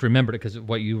 and I just remembered it because of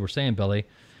what you were saying, Billy.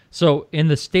 So in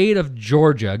the state of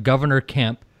Georgia, Governor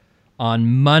Kemp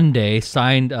on Monday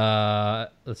signed,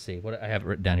 let's see, what I have it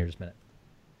written down here just a minute.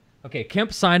 Okay,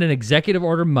 Kemp signed an executive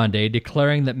order Monday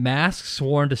declaring that masks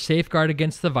worn to safeguard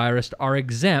against the virus are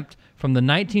exempt from the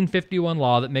 1951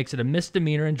 law that makes it a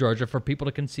misdemeanor in Georgia for people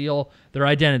to conceal their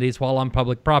identities while on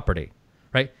public property,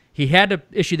 right? He had to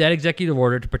issue that executive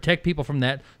order to protect people from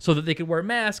that so that they could wear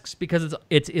masks, because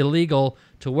it's illegal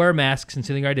to wear masks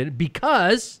concealing your identity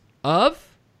because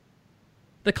of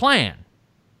the Klan,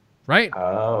 right?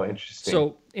 Oh, interesting.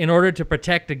 So in order to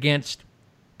protect against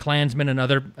Klansmen and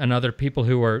other people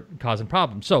who are causing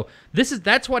problems. So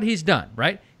that's what he's done,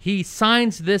 right? He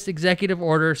signs this executive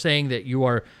order saying that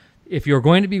if you're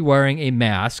going to be wearing a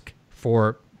mask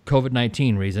for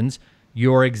COVID-19 reasons,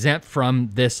 you're exempt from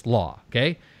this law,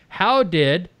 okay? How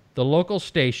did the local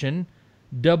station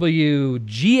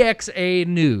WGXA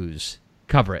News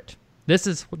cover it? This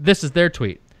is their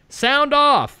tweet. Sound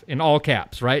off in all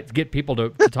caps, right? To get people to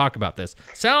talk about this.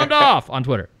 Sound off on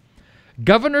Twitter.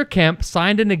 Governor Kemp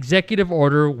signed an executive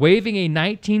order waiving a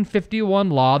 1951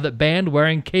 law that banned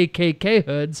wearing KKK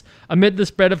hoods amid the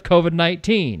spread of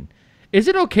COVID-19. Is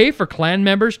it okay for Klan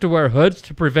members to wear hoods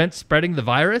to prevent spreading the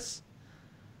virus?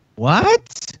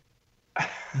 What?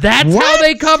 That's how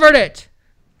they covered it.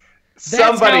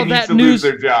 Somebody needs to lose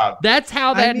their job. That's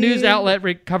how that news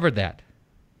outlet covered that.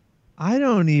 I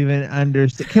don't even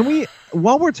understand. Can we,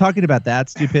 while we're talking about that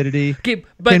stupidity,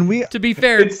 to be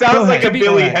fair, it sounds like a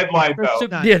Billy headline, though.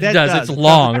 Yeah, it does. It's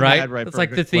long, right? It's like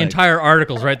the entire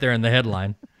article's right there in the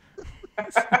headline.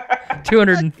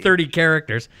 230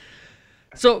 characters.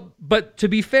 So, but to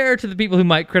be fair to the people who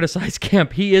might criticize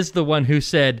Kemp, he is the one who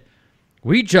said,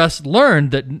 we just learned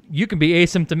that you can be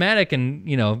asymptomatic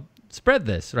and, spread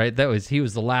this, right? He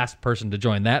was the last person to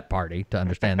join that party to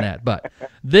understand that. But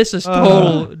this is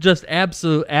total, just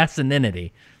absolute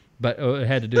asininity. But it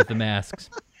had to do with the masks.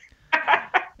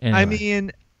 Anyway. I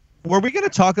mean, were we going to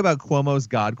talk about Cuomo's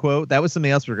God quote? That was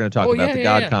something else we were going to talk about, the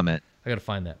God comment. I got to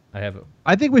find that. I have it.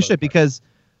 I think we should because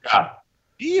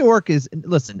New York is,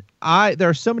 listen, there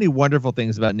are so many wonderful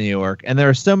things about New York, and there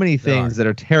are so many things that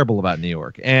are terrible about New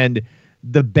York. And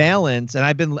the balance, and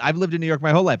I've lived in New York my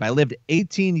whole life. I lived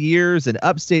 18 years in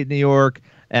upstate New York,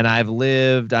 and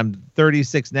I'm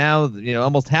 36 now,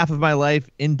 almost half of my life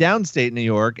in downstate New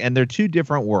York, and they're two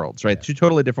different worlds, right? Two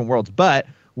totally different worlds, but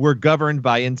we're governed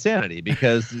by insanity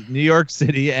because New York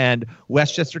City and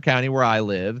Westchester County, where I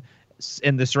live,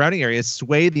 and the surrounding areas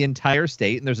sway the entire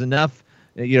state, and there's enough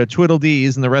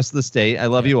Tweedledees in the rest of the state. I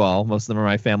love you all. Most of them are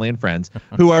my family and friends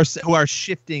who are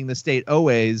shifting the state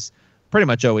pretty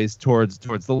much always towards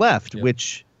the left,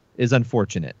 which is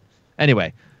unfortunate.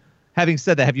 Anyway, having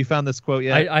said that, have you found this quote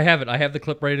yet? I have it. I have the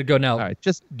clip ready to go now. All right,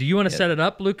 do you want to set it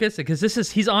up, Lucas? Because this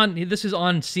is on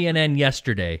CNN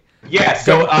yesterday. Yeah.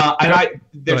 So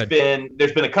there's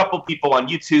been a couple people on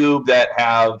YouTube that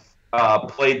have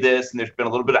played this, and there's been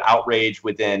a little bit of outrage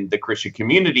within the Christian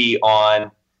community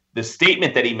on the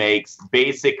statement that he makes,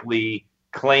 basically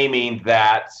claiming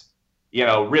that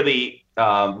really.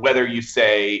 Whether you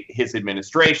say his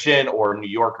administration or New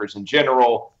Yorkers in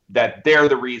general, that they're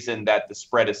the reason that the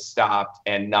spread is stopped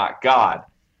and not God.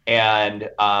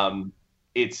 And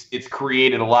it's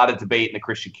created a lot of debate in the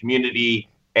Christian community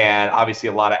and obviously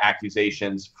a lot of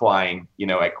accusations flying,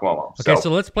 at Cuomo. Okay,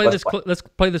 so let's play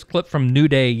this clip from New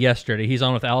Day yesterday. He's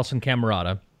on with Allison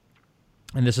Camerata,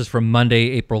 and this is from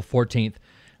Monday, April 14th.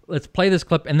 Let's play this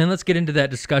clip, and then let's get into that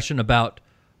discussion about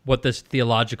what this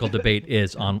theological debate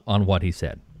is on what he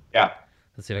said. Yeah.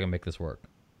 Let's see if I can make this work.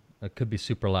 It could be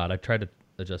super loud. I tried to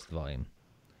adjust the volume.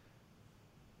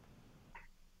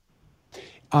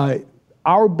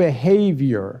 Our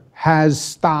behavior has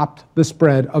stopped the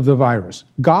spread of the virus.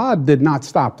 God did not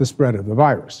stop the spread of the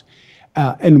virus.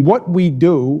 And what we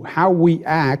do, how we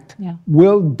act,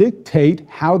 will dictate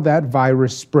how that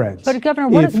virus spreads. But Governor,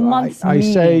 what does months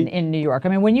mean in New York? I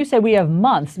mean, when you say we have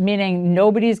months, meaning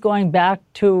nobody's going back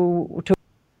to...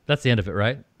 That's the end of it,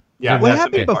 right? Yeah. What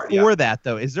happened before that,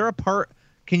 though? Is there a part...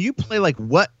 Can you play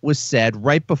what was said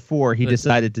right before he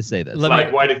decided to say this?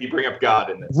 Why did he bring up God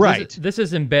in this? Right. This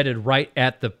is embedded right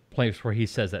at the place where he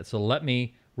says that. So let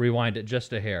me rewind it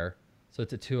just a hair. So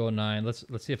it's at 2:09.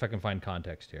 Let's see if I can find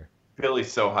context here.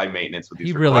 Billy's so high maintenance with these.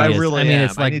 He really is. I really mean, am.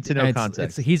 it's like, I need to know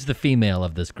context. He's the female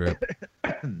of this group.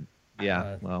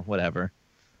 Yeah. Well, whatever.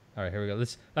 All right, here we go.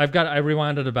 I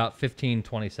rewinded about 15,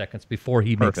 20 seconds before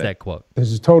he makes that quote. This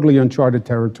is totally uncharted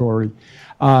territory.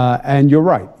 And you're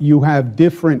right. You have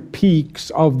different peaks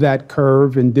of that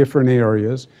curve in different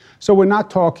areas. So we're not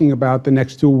talking about the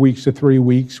next 2 weeks to 3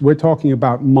 weeks. We're talking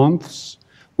about months.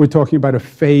 We're talking about a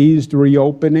phased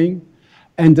reopening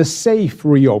and a safe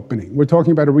reopening. We're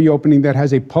talking about a reopening that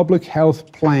has a public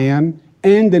health plan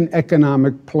and an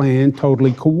economic plan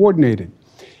totally coordinated.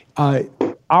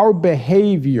 Our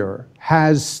behavior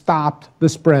has stopped the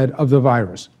spread of the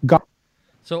virus.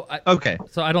 So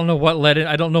I don't know what led it.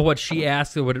 I don't know what she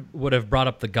asked that would have brought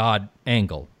up the God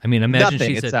angle. I mean, imagine Nothing,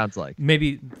 she said, it sounds like.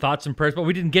 Maybe thoughts and prayers, but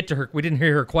we didn't get to her. We didn't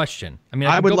hear her question. I mean,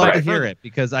 I would love to hear it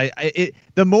because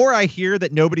the more I hear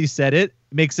that nobody said it,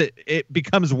 it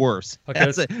becomes worse. Okay,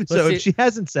 let's if she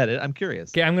hasn't said it, I'm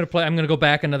curious. Okay, I'm gonna go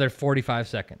back another 45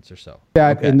 seconds or so.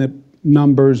 That in the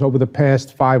numbers over the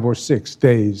past 5 or 6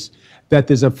 days that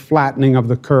there's a flattening of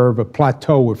the curve, a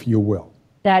plateau, if you will.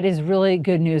 That is really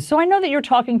good news. So I know that you're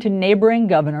talking to neighboring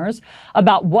governors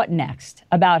about what next,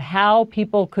 about how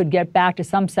people could get back to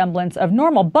some semblance of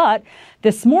normal. But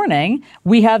this morning,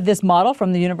 we have this model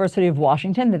from the University of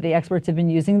Washington that the experts have been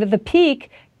using, that the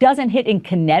peak doesn't hit in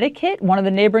Connecticut, one of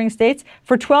the neighboring states,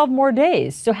 for 12 more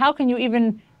days. So how can you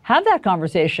even have that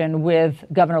conversation with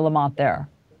Governor Lamont there?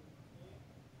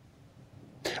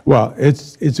 Well,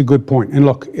 it's a good point. And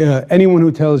look, anyone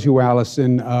who tells you,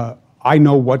 Allison, I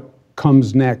know what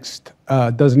comes next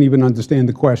doesn't even understand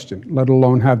the question, let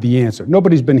alone have the answer.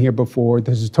 Nobody's been here before.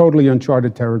 This is totally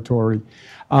uncharted territory.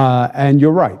 And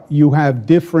you're right. You have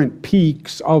different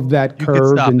peaks of that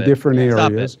curve in different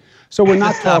areas. So we're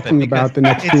not talking about the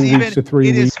next 2 weeks to 3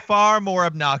 weeks. It is far more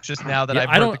obnoxious now that I've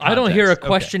heard the context. I don't hear a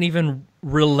question even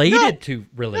related to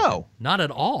religion. No. Not at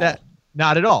all.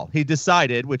 Not at all. He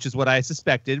decided, which is what I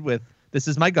suspected with, this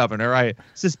is my governor, I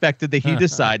suspected that he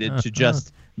decided to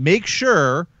just make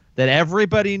sure that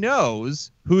everybody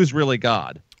knows who's really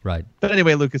God. Right. But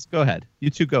anyway, Lucas, go ahead. You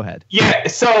two go ahead. Yeah.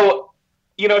 So,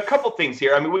 a couple things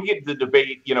here. I mean, we'll get to the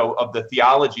debate, of the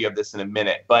theology of this in a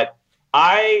minute. But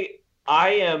I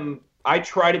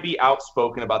try to be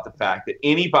outspoken about the fact that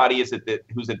anybody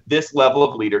who's at this level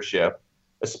of leadership,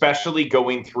 especially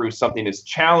going through something as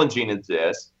challenging as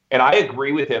this, and I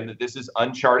agree with him that this is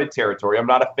uncharted territory. I'm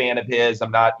not a fan of his.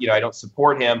 I'm not, I don't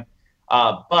support him.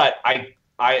 But I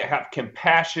have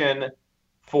compassion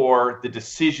for the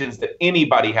decisions that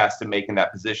anybody has to make in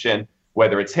that position,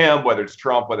 whether it's him, whether it's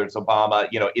Trump, whether it's Obama.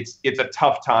 It's a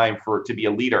tough time to be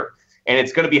a leader, and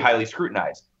it's going to be highly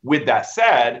scrutinized. With that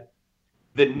said,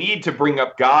 the need to bring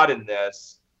up God in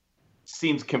this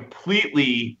seems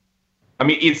completely,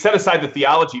 set aside the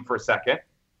theology for a second,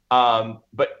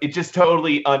 but it's just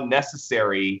totally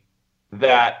unnecessary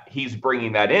that he's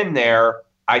bringing that in there.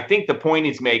 I think the point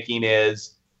he's making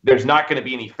is, there's not going to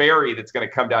be any fairy that's going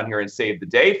to come down here and save the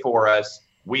day for us.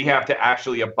 We have to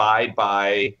actually abide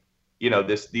by,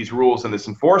 these rules and this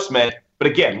enforcement. But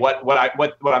again, what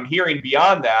I'm hearing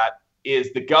beyond that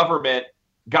is the government.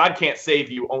 God can't save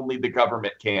you; only the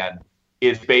government can.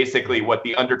 Is basically what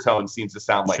the undertone seems to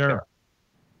sound like. Sure. There.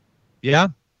 Yeah.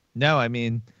 No,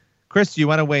 Chris, do you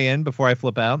want to weigh in before I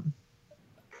flip out?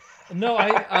 No,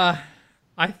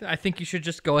 I think you should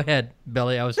just go ahead,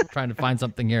 Billy. I was trying to find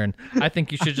something here, and I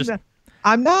think you should just.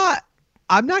 I'm not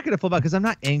going to flip out because I'm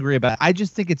not angry about it. I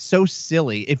just think it's so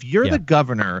silly. If you're the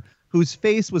governor whose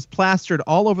face was plastered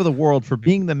all over the world for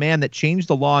being the man that changed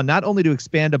the law, not only to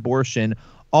expand abortion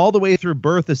all the way through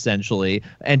birth, essentially,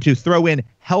 and to throw in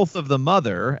health of the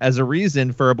mother as a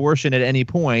reason for abortion at any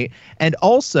point, and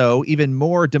also, even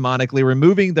more demonically,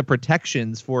 removing the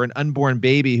protections for an unborn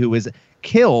baby who was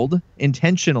killed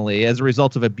intentionally as a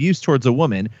result of abuse towards a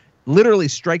woman, literally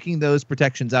striking those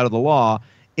protections out of the law.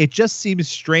 It just seems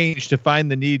strange to find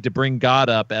the need to bring God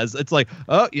up as it's like,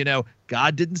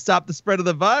 God didn't stop the spread of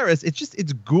the virus.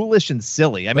 It's ghoulish and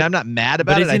silly. I'm not mad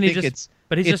about it. I think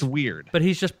it's weird. But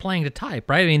he's just playing to type,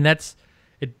 right?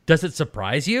 Does it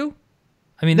surprise you?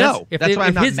 That's why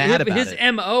I'm not mad about it. If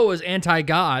his MO is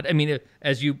anti-God,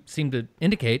 as you seem to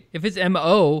indicate, if his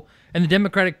MO and the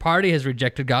Democratic Party has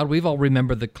rejected God, we've all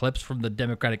remembered the clips from the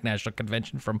Democratic National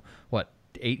Convention from,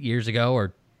 8 years ago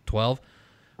or 12?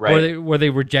 Right. Where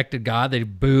they rejected God, they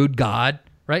booed God,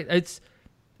 right?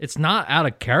 It's not out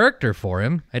of character for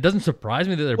him. It doesn't surprise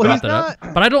me that they brought that up.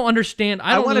 But I don't understand.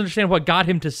 I don't understand what got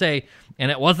him to say,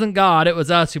 and it wasn't God, it was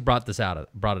us who brought it out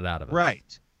of it.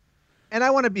 Right. And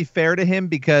I want to be fair to him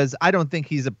because I don't think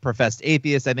he's a professed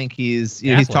atheist. I think he's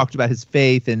talked about his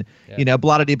faith and,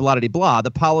 blah-de-blah-de-blah.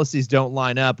 The policies don't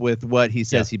line up with what he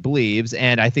says he believes.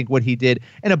 And I think what he did,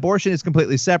 and abortion is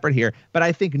completely separate here. But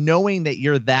I think knowing that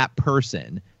you're that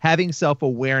person, having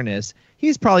self-awareness,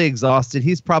 he's probably exhausted.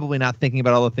 He's probably not thinking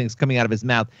about all the things coming out of his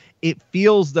mouth. It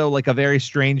feels, though, like a very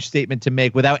strange statement to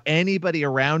make without anybody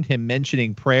around him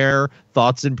mentioning prayer,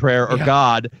 thoughts in prayer, or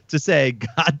God, to say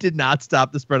God did not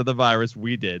stop the spread of the virus.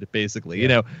 We did, basically.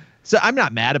 So I'm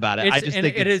not mad about it. I just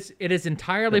think it is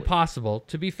entirely possible,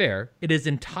 to be fair, it is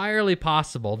entirely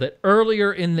possible that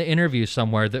earlier in the interview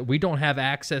somewhere that we don't have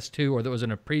access to, or that was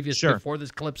in a previous before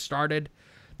this clip started,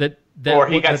 or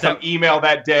he got some email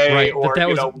that day, right, or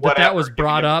that was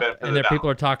brought up, and that people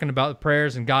are talking about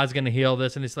prayers and God's going to heal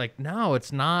this, and it's like, no,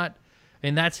 it's not.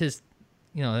 And that's his,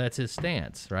 that's his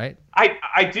stance, right?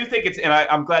 I do think it's, and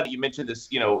I'm glad that you mentioned this,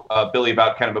 Billy,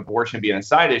 about kind of abortion being a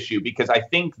side issue, because I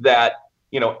think that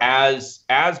as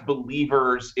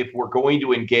believers, if we're going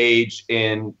to engage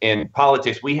in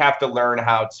politics, we have to learn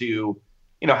how to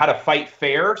fight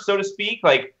fair, so to speak.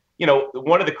 Like,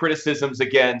 one of the criticisms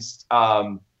against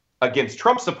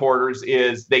Trump supporters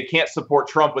is they can't support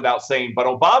Trump without saying, but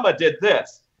Obama did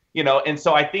this, and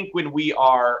so I think when we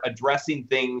are addressing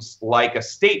things like a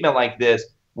statement like this,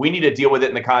 we need to deal with it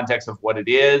in the context of what it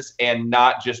is and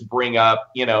not just bring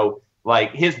up,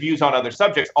 like his views on other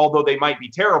subjects, although they might be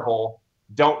terrible,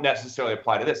 don't necessarily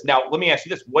apply to this. Now, let me ask you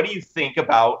this. What do you think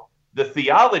about the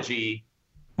theology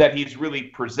that he's really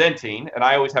presenting? And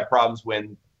I always have problems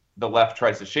when the left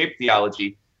tries to shape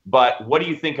theology, but what do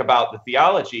you think about the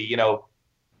theology?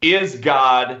 Is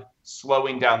God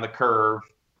slowing down the curve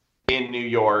in New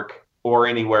York or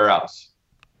anywhere else?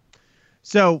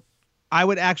 So I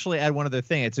would actually add one other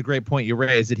thing. It's a great point you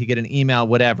raised. Did he get an email,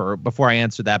 whatever, before I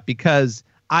answer that? Because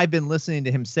I've been listening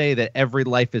to him say that every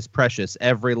life is precious.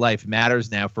 Every life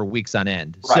matters now for weeks on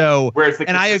end. Right. So, where's the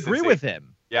and I consistency? agree with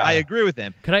him. Yeah. I agree with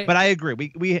him. But I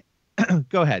agree. We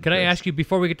go ahead. Could I Chris. ask you,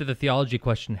 before we get to the theology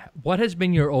question, what has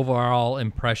been your overall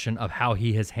impression of how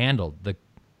he has handled the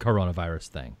coronavirus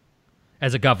thing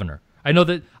as a governor? I know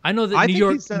that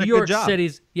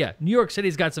New York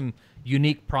City's got some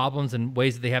unique problems and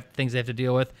ways that they have things they have to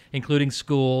deal with, including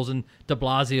schools, and de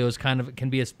Blasio's can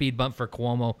be a speed bump for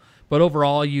Cuomo. But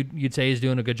overall, you'd say he's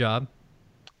doing a good job?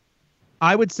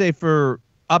 I would say for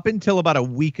up until about a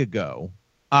week ago,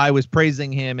 I was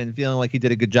praising him and feeling like he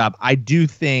did a good job. I do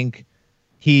think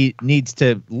he needs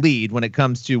to lead when it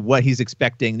comes to what he's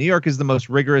expecting. New York is the most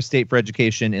rigorous state for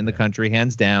education in the country,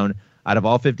 hands down, out of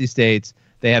all 50 states.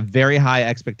 They have very high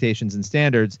expectations and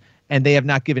standards, and they have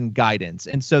not given guidance.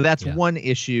 And so that's one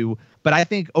issue. But I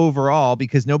think overall,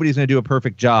 because nobody's going to do a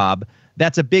perfect job,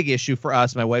 that's a big issue for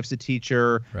us. My wife's a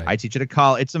teacher. Right. I teach at a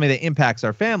college. It's something that impacts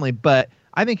our family. But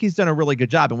I think he's done a really good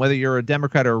job. And whether you're a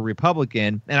Democrat or a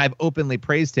Republican, and I've openly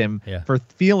praised him for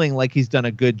feeling like he's done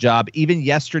a good job. Even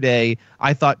yesterday,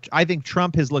 I think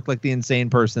Trump has looked like the insane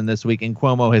person this week, and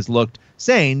Cuomo has looked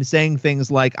sane, saying things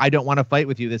like, I don't want to fight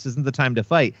with you. This isn't the time to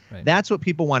fight. Right. That's what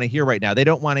people want to hear right now. They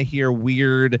don't want to hear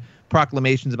weird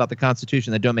proclamations about the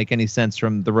Constitution that don't make any sense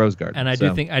from the Rose Garden. And I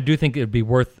do think it would be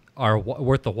worth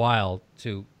the while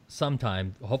to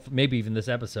sometime, hopefully, maybe even this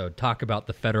episode, talk about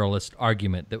the Federalist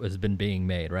argument that has been being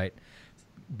made, right?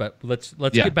 But let's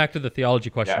get back to the theology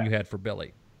question you had for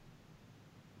Billy.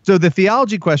 So the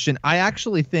theology question, I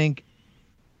think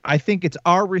it's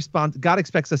our response. God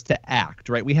expects us to act,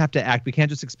 right? We have to act. We can't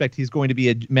just expect he's going to be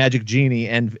a magic genie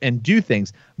and do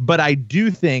things. But I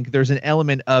do think there's an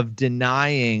element of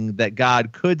denying that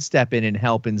God could step in and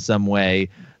help in some way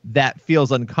that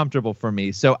feels uncomfortable for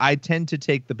me. So I tend to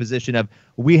take the position of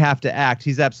we have to act.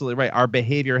 He's absolutely right. Our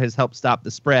behavior has helped stop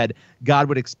the spread. God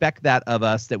would expect that of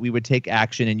us, that we would take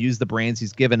action and use the brains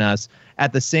he's given us.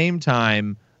 At the same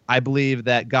time, I believe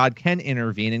that God can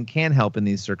intervene and can help in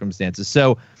these circumstances.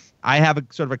 So I have a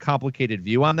sort of a complicated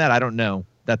view on that. I don't know.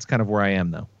 That's kind of where I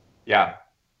am, though. Yeah.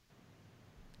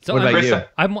 So what about you?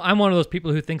 I'm one of those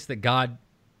people who thinks that God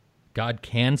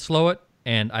can slow it,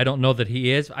 and I don't know that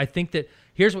he is. I think that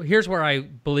here's where I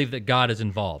believe that God is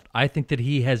involved. I think that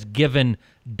he has given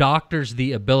doctors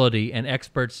the ability and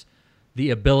experts the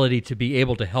ability to be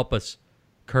able to help us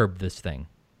curb this thing.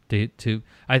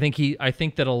 I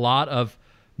think that a lot of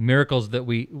miracles that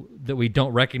we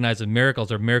don't recognize as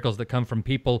miracles are miracles that come from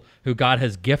people who God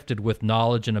has gifted with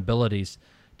knowledge and abilities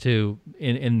to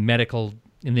in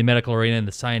the medical arena, in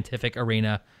the scientific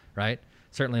arena, right?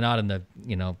 Certainly not in the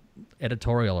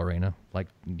editorial arena like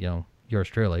yours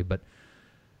truly, but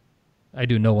I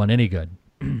do no one any good.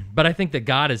 But I think that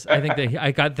God is. I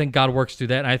think God works through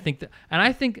that. And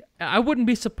I think I wouldn't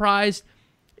be surprised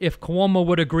if Cuomo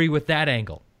would agree with that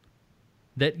angle.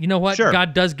 That Sure.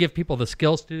 God does give people the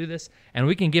skills to do this, and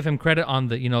we can give him credit on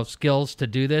the skills to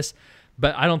do this.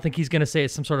 But I don't think he's going to say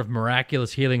it's some sort of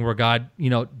miraculous healing where God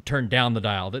turned down the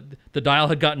dial. The dial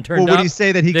had gotten turned up. Well, would he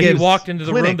say that he walked into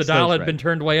the room, the dial had right. been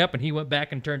turned way up, and he went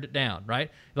back and turned it down, right?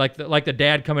 Like the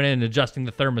dad coming in and adjusting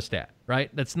the thermostat,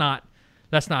 right? That's not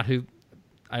who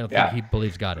I don't think he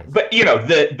believes God is. But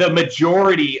the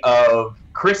majority of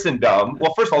Christendom.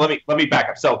 Well, first of all, let me back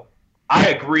up. So I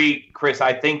agree, Chris.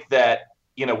 I think that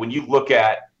when you look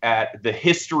at the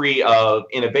history of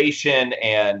innovation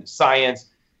and science,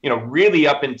 really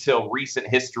up until recent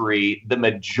history, the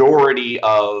majority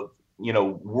of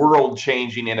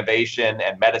world-changing innovation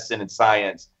and medicine and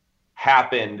science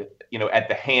happened at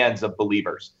the hands of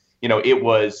believers. It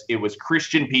was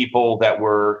Christian people that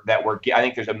were. I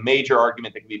think there's a major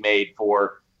argument that can be made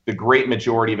for the great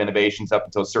majority of innovations up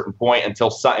until a certain point, until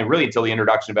the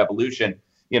introduction of evolution.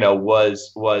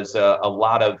 Was a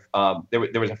lot of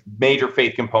there was a major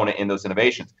faith component in those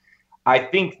innovations. I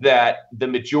think that the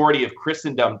majority of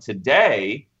Christendom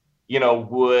today,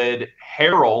 would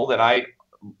herald, and I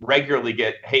regularly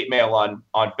get hate mail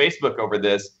on Facebook over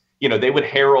this. They would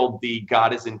herald the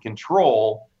God is in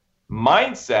control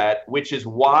mindset, which is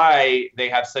why they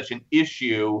have such an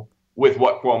issue with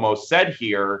what Cuomo said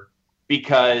here,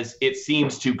 because it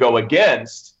seems to go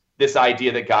against this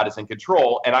idea that God is in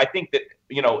control. And I think that,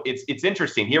 it's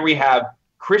interesting. Here we have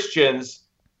Christians,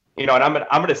 and I'm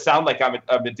going to sound like I'm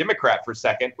a Democrat for a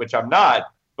second, which I'm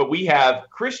not, but we have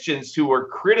Christians who are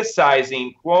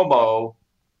criticizing Cuomo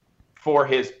for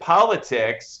his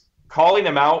politics, calling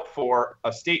him out for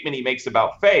a statement he makes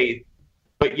about faith,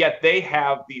 but yet they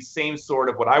have these same sort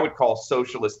of what I would call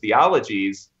socialist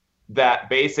theologies that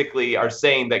basically are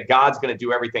saying that God's going to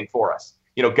do everything for us.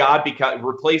 God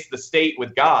replace the state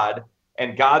with God,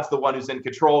 and God's the one who's in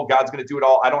control. God's going to do it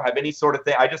all. I don't have any sort of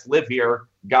thing. I just live here.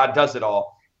 God does it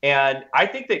all. And I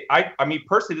think that I mean,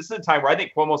 personally, this is a time where I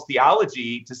think Cuomo's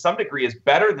theology to some degree is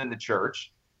better than the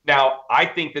church. Now, I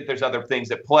think that there's other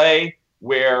things at play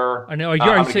where I know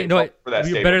you're saying you're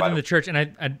better than the church,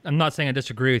 and I'm not saying I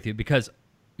disagree with you, because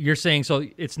you're saying so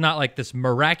it's not like this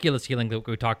miraculous healing that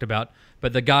we talked about,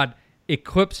 but that God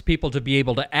equips people to be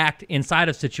able to act inside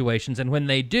of situations, and when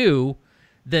they do,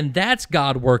 then that's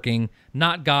God working,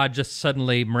 not God just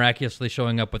suddenly miraculously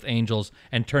showing up with angels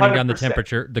and turning 100%. Down the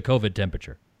temperature, the COVID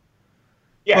temperature.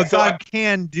 Yeah, but so God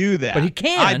can do that. But he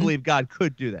can. I believe God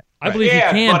could do that. I believe he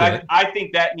can do it. I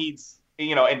think that needs,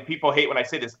 and people hate when I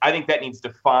say this, I think that needs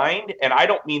defined, and I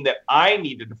don't mean that I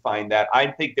need to define that. I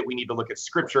think that we need to look at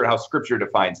Scripture and how Scripture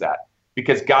defines that,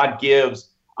 because God gives.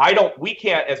 We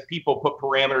can't as people put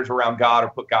parameters around God or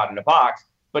put God in a box,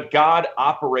 but God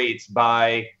operates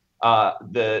by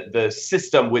the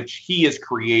system which he has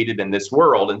created in this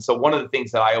world. And so one of the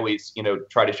things that I always,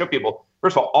 try to show people,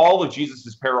 first of all of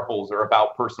Jesus's parables are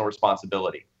about personal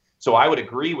responsibility. So I would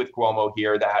agree with Cuomo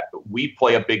here that we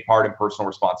play a big part in personal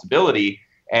responsibility,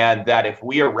 and that if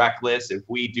we are reckless, if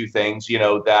we do things,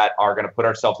 that are going to put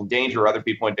ourselves in danger or other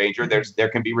people in danger, there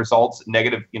can be results,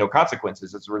 negative,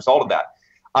 consequences as a result of that.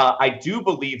 I do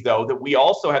believe, though, that we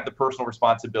also have the personal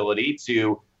responsibility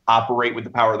to operate with the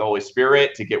power of the Holy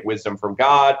Spirit, to get wisdom from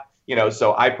God.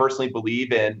 So I personally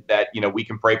believe in that, we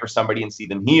can pray for somebody and see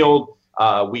them healed.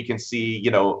 We can see,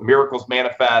 miracles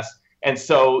manifest. And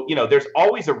so, there's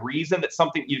always a reason that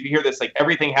something, you hear this, like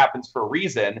everything happens for a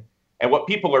reason. And what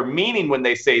people are meaning when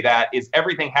they say that is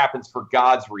everything happens for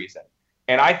God's reason.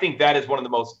 And I think that is one of the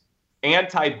most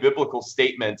anti-biblical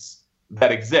statements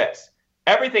that exists.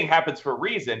 Everything happens for a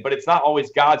reason, but it's not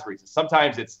always God's reason.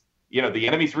 Sometimes it's, the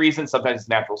enemy's reason. Sometimes it's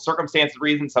natural circumstances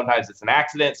reason. Sometimes it's an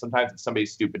accident. Sometimes it's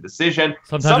somebody's stupid decision.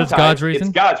 Sometimes it's God's reason?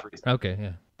 It's God's reason. Okay,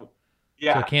 yeah.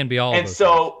 Yeah. So it can be all of those. And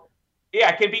so,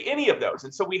 it can be any of those.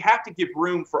 And so we have to give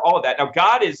room for all of that. Now,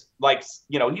 God is like,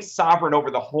 he's sovereign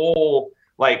over the whole,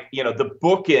 the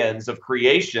bookends of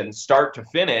creation, start to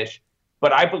finish.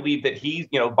 But I believe that he's,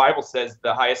 the Bible says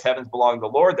the highest heavens belong to the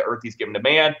Lord, the earth he's given to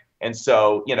man. And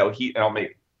so,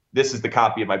 this is the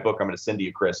copy of my book I'm going to send to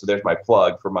you, Chris. So there's my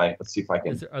plug for let's see if I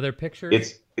can. Are there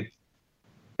pictures?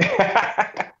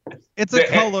 It's a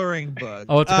coloring book.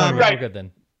 Oh, it's a coloring book. Right. Good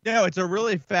then. No, it's a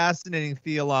really fascinating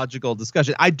theological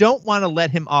discussion. I don't want to let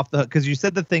him off the hook, because you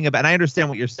said the thing about, and I understand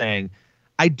what you're saying.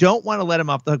 I don't want to let him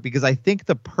off the hook because I think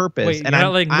the purpose. Wait, you're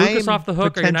not letting Lucas off the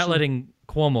hook, or you're not letting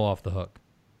Cuomo off the hook?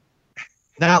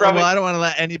 Well, I don't want to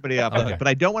let anybody off the hook, but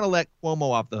I don't want to let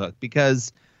Cuomo off the hook,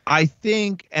 because I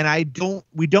think, and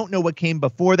we don't know what came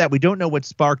before that. We don't know what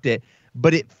sparked it,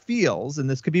 but it feels, and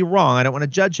this could be wrong, I don't want to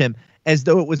judge him, as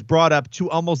though it was brought up to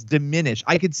almost diminish.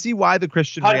 I could see why the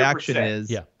Christian 100%. Reaction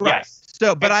is. Yeah. Right. Yes.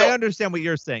 So, but I understand what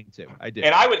you're saying too. I do.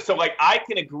 And I would, I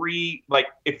can agree,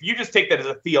 if you just take that as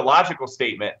a theological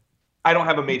statement, I don't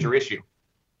have a major issue.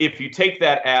 If you take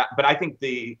that but I think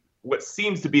what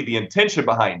seems to be the intention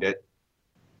behind it,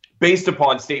 based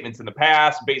upon statements in the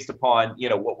past, based upon,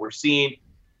 what we're seeing,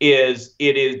 does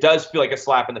feel like a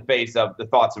slap in the face of the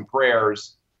thoughts and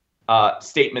prayers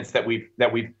statements that we've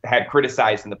had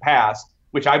criticized in the past,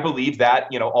 which I believe that,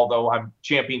 although I'm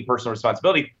championing personal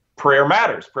responsibility, prayer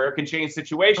matters. Prayer can change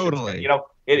situations. Totally.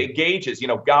 It engages.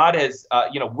 God has,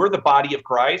 we're the body of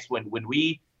Christ. When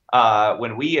we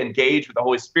engage with the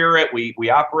Holy Spirit, we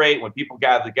operate. When people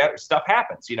gather together, stuff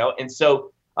happens. And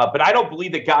so, but I don't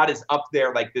believe that God is up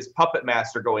there like this puppet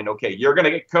master going, okay, you're going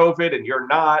to get COVID and you're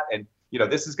not, and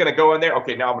this is going to go in there.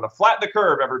 Okay, now I'm going to flatten the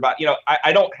curve, everybody.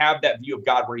 I don't have that view of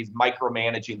God where he's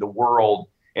micromanaging the world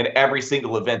in every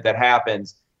single event that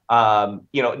happens.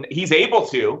 He's able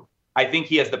to. I think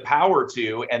he has the power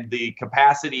to and the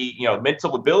capacity,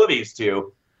 mental abilities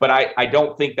to, but I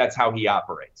don't think that's how he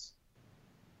operates.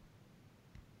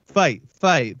 Fight.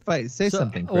 Say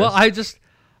something, Chris. Well,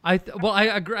 I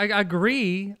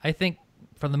agree. I think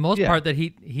for the most part, that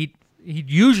he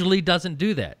usually doesn't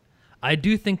do that. I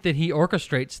do think that he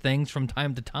orchestrates things from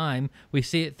time to time. We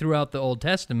see it throughout the Old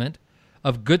Testament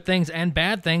of good things and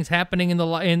bad things happening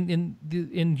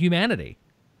in humanity.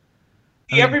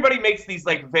 Everybody makes these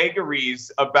like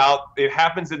vagaries about it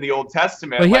happens in the Old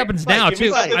Testament. Well, it like, happens now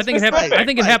too. I think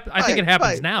it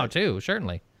happens now too.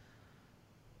 Certainly.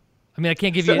 I mean, I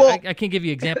can't give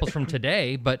you examples from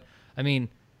today, but I mean,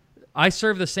 I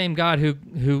serve the same God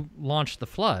who launched the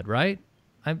flood, right?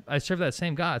 I serve that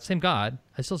same God.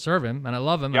 I still serve him, and I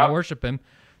love him, and I worship him.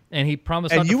 And he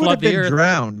promised not to flood the earth. And you would have been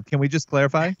drowned. Can we just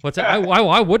clarify? What's that?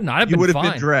 I wouldn't. I'd have been fine. You would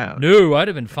have been drowned. No, I'd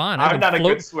have been fine. I'm not a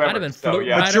good swimmer. I'd have been floating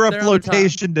right But you're up a there on the top.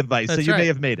 flotation device, so That's you right. may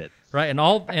have made it. Right, and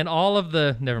all of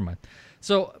the never mind.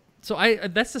 So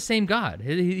that's the same God.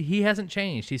 He hasn't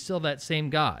changed. He's still that same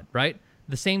God, right?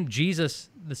 The same Jesus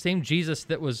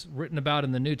that was written about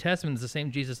in the New Testament is the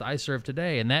same Jesus I serve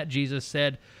today. And that Jesus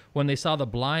said when they saw the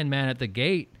blind man at the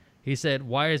gate, he said,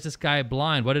 "Why is this guy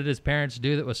blind? What did his parents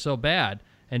do that was so bad?"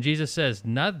 And Jesus says,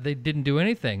 "No, they didn't do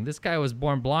anything. This guy was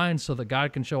born blind so that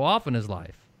God can show off in his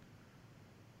life."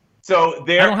 So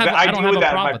I deal with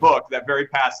that in my book, that very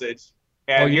passage.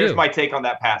 And here's do? my take on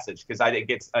that passage, because I think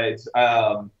it's I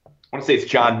want to say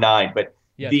it's John 9, but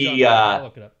I'll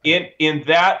look it up. in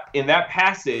that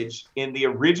passage, in the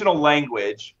original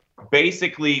language,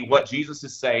 basically what Jesus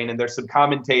is saying, and there's some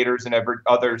commentators and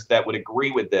others that would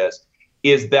agree with this,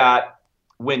 is that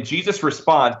when Jesus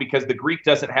responds, because the Greek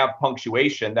doesn't have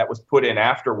punctuation that was put in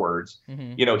afterwards,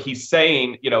 he's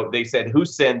saying, they said, "Who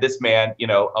sinned, this man,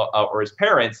 or his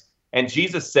parents?" And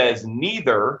Jesus says,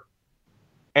 "Neither."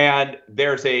 And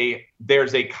there's a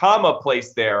comma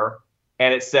placed there,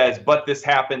 and it says, "But this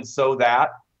happened so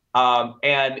that."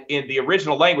 And in the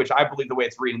original language, I believe the way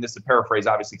it's reading, this is a paraphrase,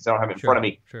 obviously, because I don't have it in front of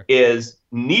me, is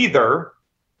 "neither,"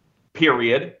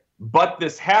 period, "but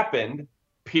this happened,"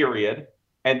 period.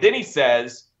 And then he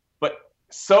says, "But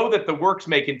so that the works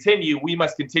may continue, we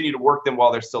must continue to work them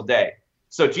while they're still day."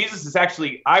 So Jesus is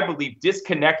actually, I believe,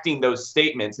 disconnecting those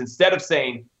statements. Instead of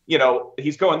saying,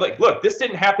 he's going, look, this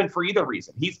didn't happen for either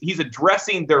reason. He's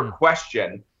addressing their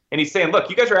question, and he's saying, look,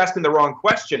 you guys are asking the wrong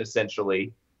question,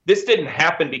 essentially. This didn't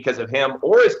happen because of him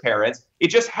or his parents. It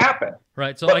just happened.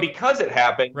 Right. So but because it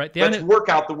happened, let's work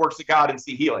out the works of God and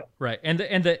see healing. Right. And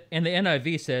the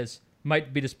NIV says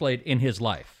might be displayed in his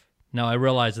life. Now I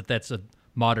realize that that's a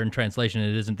modern translation.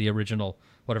 It isn't the original.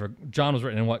 Whatever John was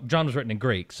written in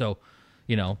Greek. So,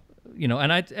 and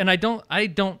I don't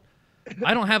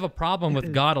have a problem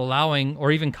with God allowing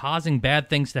or even causing bad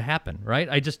things to happen. Right.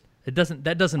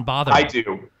 That doesn't bother me. I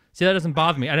do. See, that doesn't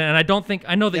bother me, and I don't think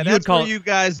I know that you would call it. You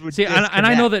guys would see, and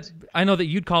I know that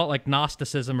you'd call it like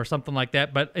Gnosticism or something like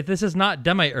that. But if this is not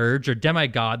demiurge or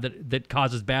demigod that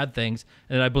causes bad things,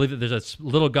 and I believe that there's a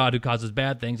little God who causes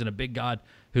bad things and a big God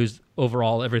who's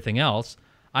overall everything else.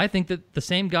 I think that the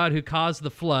same God who caused the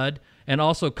flood and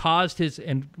also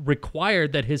and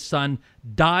required that his son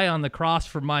die on the cross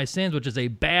for my sins, which is a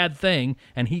bad thing,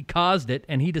 and he caused it,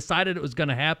 and he decided it was going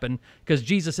to happen because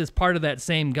Jesus is part of that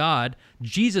same God.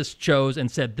 Jesus chose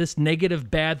and said this negative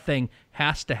bad thing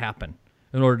has to happen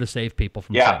in order to save people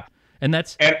from sin. And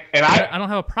that's and I don't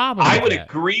have a problem with that. I would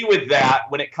agree with that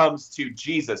when it comes to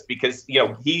Jesus, because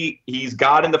he's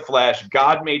God in the flesh.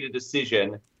 God made a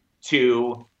decision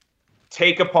to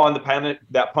take upon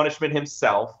that punishment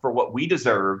himself for what we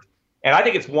deserved. And I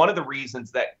think it's one of the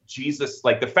reasons that Jesus,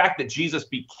 like the fact that Jesus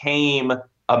became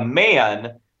a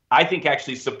man, I think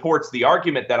actually supports the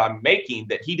argument that I'm making,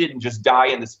 that he didn't just die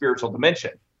in the spiritual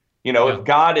dimension. If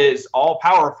God is all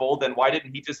powerful, then why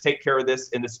didn't he just take care of this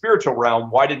in the spiritual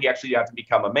realm? Why did he actually have to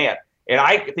become a man? And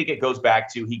I think it goes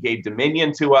back to, he gave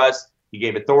dominion to us. He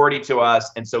gave authority to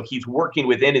us. And so he's working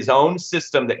within his own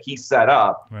system that he set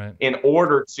up in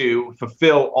order to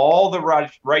fulfill all the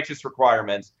righteous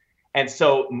requirements. And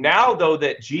so now, though,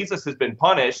 that Jesus has been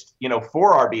punished,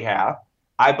 for our behalf,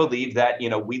 I believe that,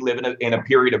 we live in a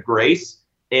period of grace,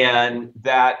 and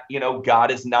that,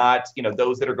 God is not,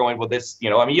 those that are going, well, this, you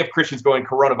have Christians going,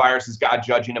 coronavirus is God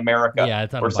judging America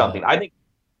or something. I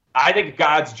think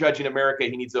God's judging America.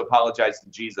 He needs to apologize to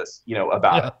Jesus,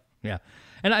 about it. Yeah.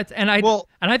 And I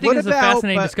think it's a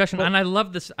fascinating discussion, and I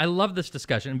love this. I love this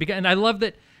discussion, and I love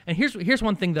that. And here's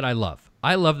one thing that I love.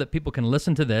 I love that people can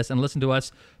listen to this and listen to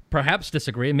us, perhaps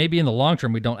disagree, and maybe in the long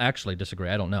term we don't actually disagree.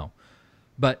 I don't know,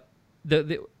 but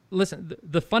the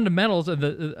fundamentals and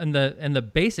the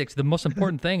basics. The most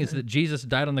important thing is that Jesus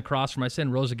died on the cross for my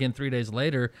sin, rose again 3 days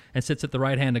later, and sits at the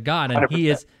right hand of God, and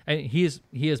 100%.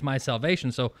 he is my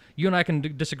salvation. So you and I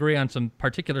can disagree on some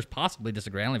particulars, possibly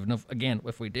disagree. I don't even know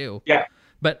if we do. Yeah.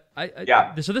 But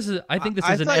so this is. I think this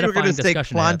is an thought you were edifying going to say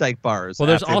discussion. Klondike bars. Well,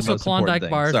 there's after the also most important Klondike thing.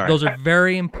 bars. Sorry. Those are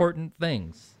very important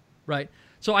things, right?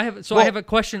 So I have a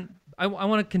question. I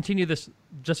want to continue this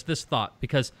thought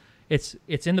because it's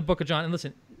in the book of John. And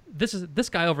listen, this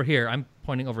guy over here. I'm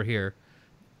pointing over here.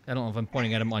 I don't know if I'm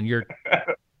pointing at him on your.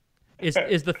 Is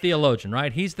the theologian,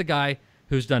 right? He's the guy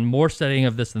who's done more studying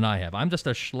of this than I have. I'm just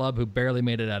a schlub who barely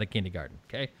made it out of kindergarten.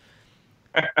 Okay.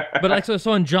 But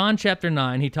so in John chapter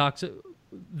 9, he talks.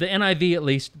 The NIV at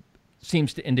least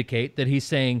seems to indicate that he's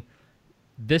saying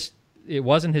it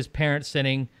wasn't his parents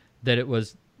sinning, that it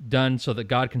was done so that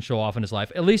God can show off in his life,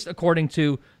 at least according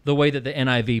to the way that the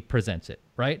NIV presents it,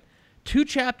 right? 2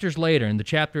 chapters later, in the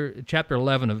chapter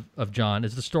 11 of John,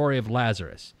 is the story of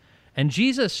Lazarus. And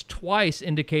Jesus twice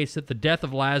indicates that the death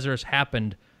of Lazarus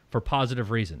happened for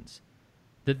positive reasons.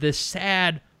 That this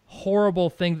sad, horrible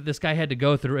thing that this guy had to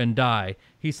go through and die,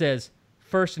 he says,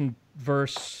 first in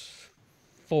verse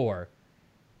 4,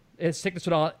 sickness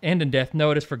would all end in death.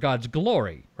 No, it is for God's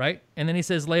glory, right? And then he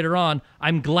says later on,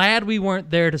 I'm glad we weren't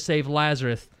there to save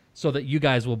Lazarus so that you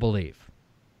guys will believe.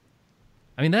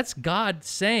 I mean, that's God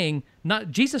saying,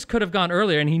 Jesus could have gone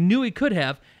earlier, and he knew he could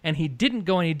have, and he didn't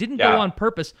go, and he didn't go on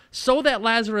purpose so that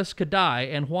Lazarus could die.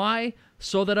 And why?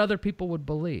 So that other people would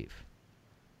believe.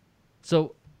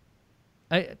 So,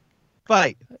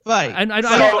 Fight. I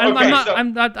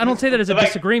don't say that as a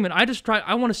disagreement. I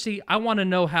want to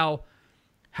know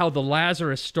how the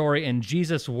Lazarus story and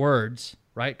Jesus' words,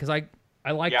 right? Because I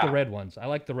like the red ones. I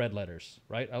like the red letters,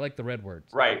 right? I like the red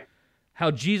words. Right.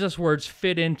 How Jesus' words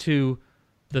fit into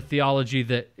the theology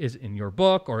that is in your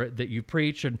book or that you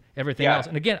preach and everything else.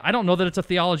 And again, I don't know that it's a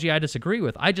theology I disagree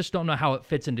with. I just don't know how it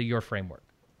fits into your framework.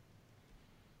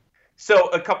 So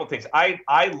a couple things.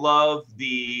 I love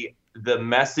the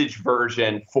message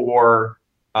version for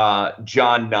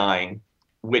John 9,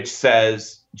 which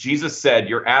says, Jesus said,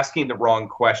 you're asking the wrong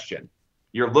question.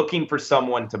 You're looking for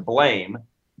someone to blame.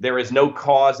 There is no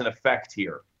cause and effect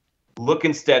here. Look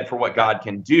instead for what God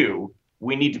can do.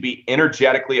 We need to be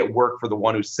energetically at work for the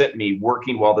one who sent me,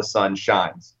 working while the sun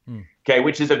shines. Okay,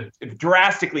 which is a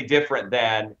drastically different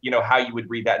than, how you would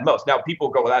read that in most. Now, people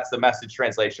go, well, that's the Message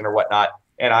translation or whatnot,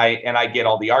 and I get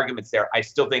all the arguments there. I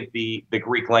still think the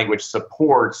Greek language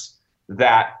supports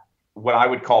that, what I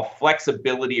would call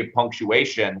flexibility of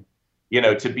punctuation,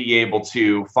 to be able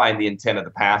to find the intent of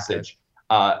the passage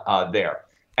there.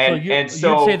 And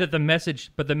so you'd say that the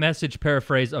message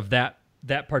paraphrase of that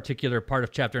particular part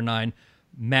of chapter 9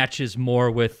 matches more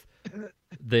with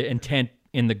the intent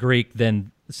in the Greek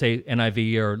than, say,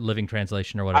 NIV or Living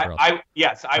Translation or whatever else.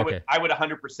 I would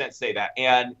 100% say that.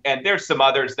 And there's some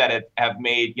others that have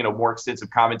made more extensive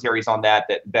commentaries on that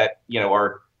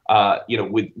are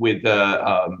with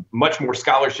much more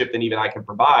scholarship than even I can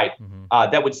provide,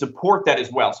 that would support that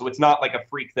as well. So it's not like a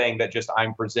freak thing that just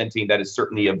I'm presenting. That is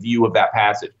certainly a view of that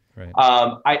passage. Right.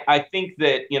 I think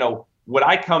that, what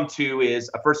I come to is,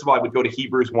 first of all, I would go to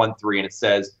Hebrews 1:3, and it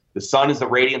says, the Son is the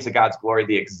radiance of God's glory,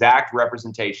 the exact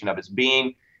representation of his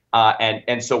being.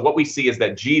 And so what we see is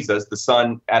that Jesus, the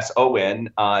Son, S-O-N,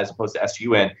 as opposed to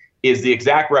S-U-N, is the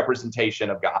exact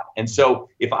representation of God. And so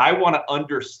if I want to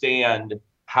understand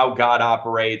how God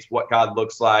operates, what God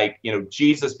looks like,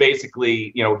 Jesus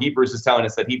basically, Hebrews is telling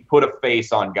us that he put a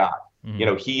face on God.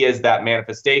 He is that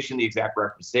manifestation, the exact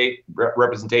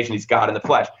representation. He's God in the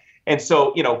flesh. And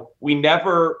so,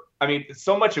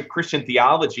 so much of Christian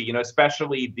theology,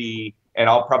 especially and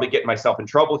I'll probably get myself in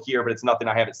trouble here, but it's nothing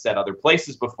I haven't said other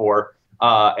places before.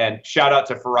 And shout out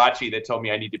to Faraci that told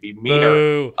me I need to be meaner.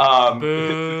 Boo.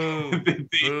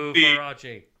 Boo,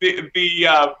 Faraci.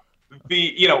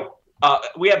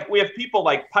 We have people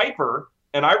like Piper,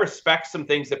 and I respect some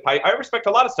things that I respect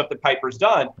a lot of stuff that Piper's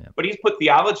done, but he's put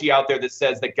theology out there that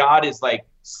says that God is like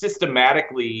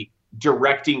systematically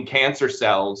directing cancer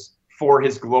cells for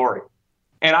his glory.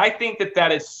 And I think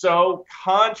that is so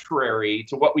contrary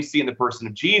to what we see in the person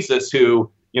of Jesus,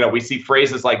 who, we see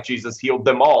phrases like Jesus healed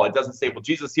them all. It doesn't say, well,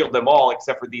 Jesus healed them all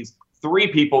except for these 3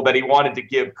 people that he wanted to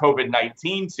give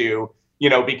COVID-19 to,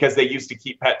 because they used to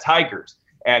keep pet tigers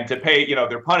and to pay,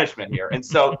 their punishment here. And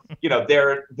so,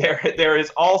 there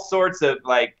is all sorts of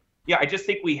I just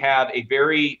think we have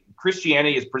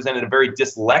Christianity has presented a very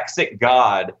dyslexic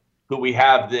God, who we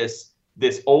have this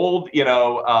old,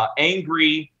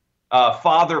 angry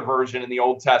father version in the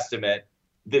Old Testament,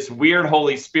 this weird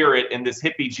Holy Spirit, and this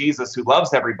hippie Jesus who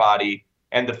loves everybody.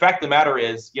 And the fact of the matter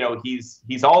is,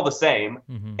 he's all the same.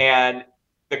 And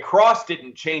the cross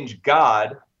didn't change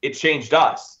God, it changed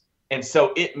us. And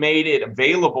so it made it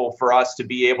available for us to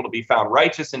be able to be found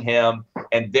righteous in him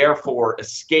and therefore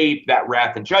escape that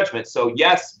wrath and judgment. So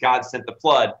yes, God sent the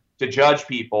flood to judge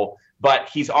people, but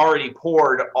he's already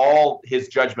poured all his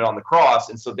judgment on the cross.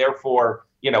 And so therefore,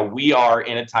 we are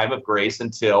in a time of grace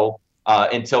until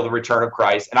the return of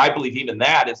Christ. And I believe even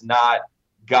that is not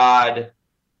God.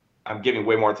 I'm giving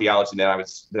way more theology than I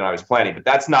was planning, but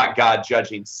that's not God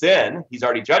judging sin. He's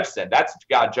already judged sin. That's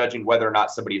God judging whether or not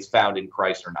somebody is found in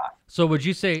Christ or not. So would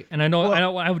you say, and I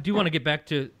do want to get back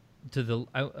to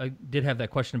I did have that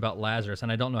question about Lazarus,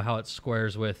 and I don't know how it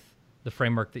squares with the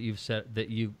framework that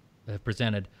you have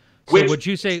presented. So would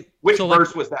you say which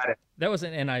verse was that in? That was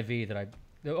an NIV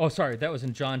that was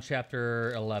in John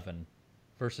chapter 11,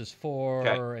 verses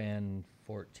 4 and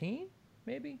 14,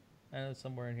 maybe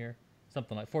somewhere in here.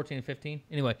 Something like 14 and 15.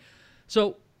 Anyway,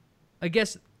 so I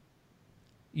guess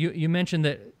you mentioned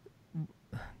that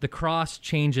the cross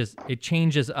changes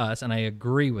us, and I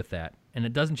agree with that. And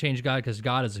it doesn't change God because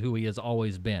God is who he has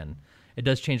always been. It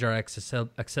does change our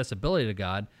accessibility to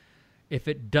God. If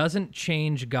it doesn't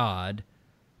change God,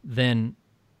 then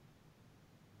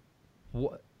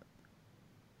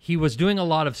he was doing a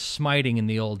lot of smiting in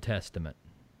the Old Testament.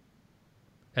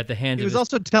 At the hands he of was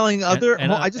also telling other.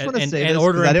 I just want to say this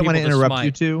because I didn't want to interrupt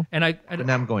you two. And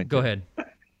now I'm going. Go ahead.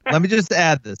 Let me just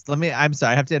add this. I'm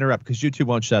sorry, I have to interrupt because you two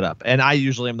won't shut up, and I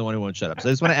usually am the one who won't shut up. So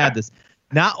I just want to add this.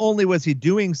 Not only was he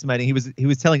doing smiting, he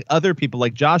was telling other people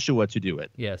like Joshua to do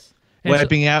it. Yes,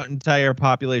 wiping out entire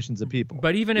populations of people.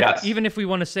 But even if we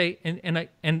want to say,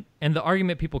 and the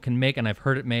argument people can make, and I've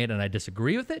heard it made, and I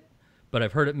disagree with it, but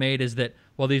I've heard it made is that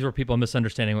these were people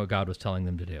misunderstanding what God was telling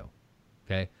them to do.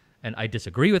 Okay. And I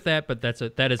disagree with that, but that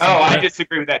is. I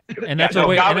disagree with that too. And that's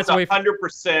God was a way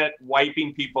 100%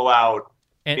 wiping people out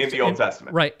in the Old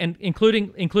Testament, right? And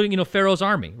including Pharaoh's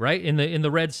army, right, in the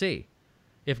Red Sea.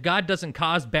 If God doesn't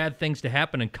cause bad things to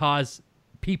happen and cause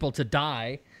people to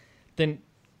die, then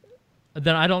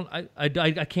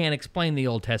I can't explain the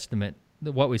Old Testament,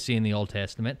 what we see in the Old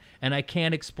Testament, and I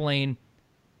can't explain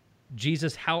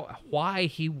Jesus why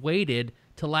he waited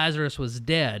till Lazarus was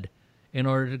dead in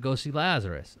order to go see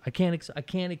Lazarus. I can't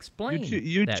explain.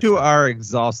 You two are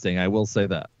exhausting. I will say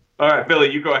that. All right, Billy,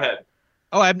 you go ahead.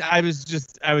 Oh, I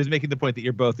was making the point that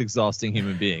you're both exhausting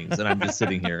human beings, and I'm just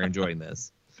sitting here enjoying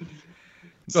this.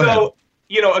 Go ahead.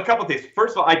 A couple things.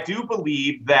 First of all, I do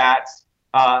believe that,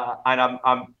 and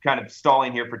I'm kind of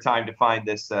stalling here for time to find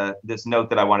this note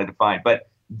that I wanted to find, but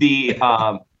in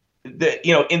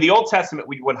the Old Testament,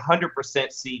 we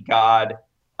 100% see God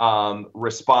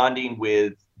responding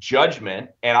with judgment,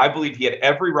 and I believe he had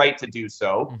every right to do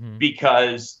so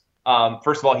because,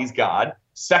 first of all, he's God.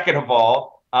 Second of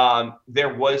all,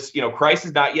 there was, Christ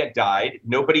has not yet died.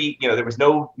 Nobody, there was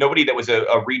nobody that was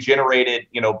a regenerated,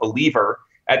 believer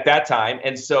at that time,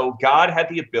 and so God had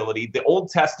the ability. The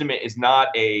Old Testament is not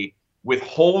a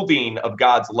withholding of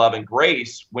God's love and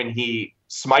grace when he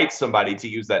smites somebody, to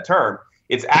use that term.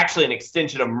 It's actually an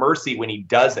extension of mercy when he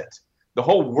does it. The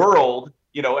whole world,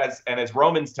 as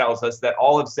Romans tells us, that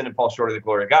all have sinned and fall short of the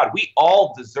glory of God. We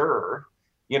all deserve,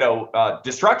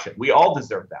 destruction. We all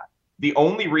deserve that. The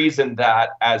only reason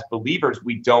that as believers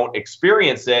we don't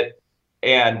experience it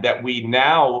and that we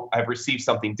now have received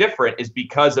something different is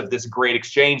because of this great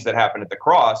exchange that happened at the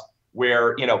cross,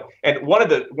 where, and one of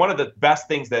the best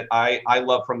things that I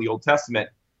love from the Old Testament,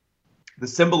 the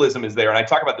symbolism is there, and I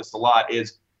talk about this a lot,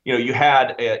 is, you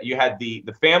had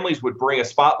the families would bring a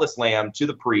spotless lamb to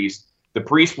the priest. The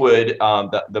priest would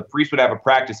the priest would have a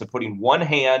practice of putting one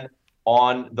hand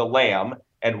on the lamb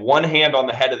and one hand on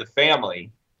the head of the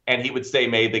family, and he would say,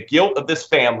 "May the guilt of this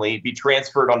family be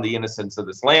transferred on the innocence of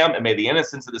this lamb, and may the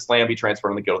innocence of this lamb be transferred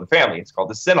on the guilt of the family." It's called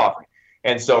the sin offering,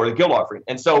 or the guilt offering.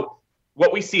 And so,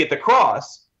 what we see at the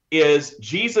cross is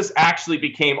Jesus actually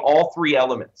became all three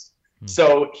elements.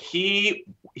 So he's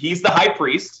the high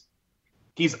priest.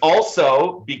 He's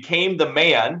also became the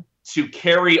man to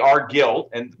carry our guilt,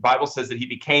 and the Bible says that he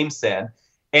became sin,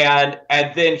 and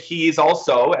then he's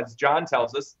also, as John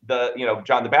tells us,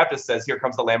 John the Baptist says, "Here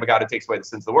comes the Lamb of God who takes away the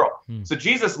sins of the world." So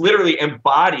Jesus literally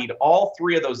embodied all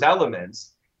three of those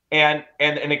elements, and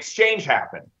an exchange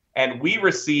happened, and we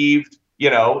received, he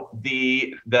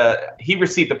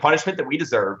received the punishment that we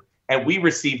deserve, and we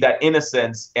receive that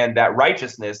innocence and that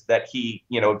righteousness that he,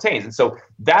 obtains. And so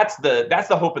that's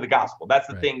the hope of the gospel. That's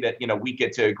the thing that, we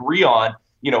get to agree on,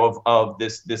 of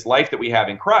this life that we have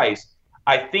in Christ.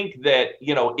 I think that,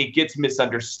 it gets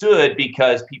misunderstood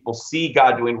because people see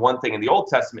God doing one thing in the Old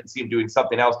Testament and see him doing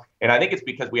something else. And I think it's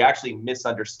because we actually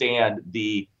misunderstand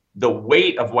the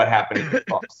weight of what happened in the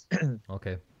cross.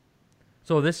 Okay.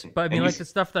 So the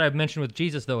stuff that I've mentioned with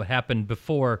Jesus, though, happened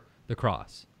before the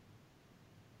cross.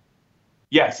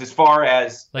 Yes, as far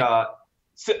as I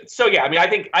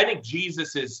think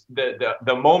Jesus is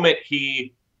the moment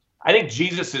he I think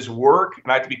Jesus's work,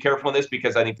 and I have to be careful on this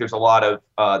because I think there's a lot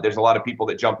of people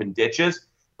that jump in ditches.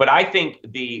 But I think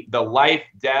the life,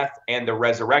 death, and the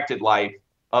resurrected life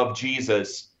of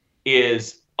Jesus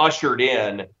is ushered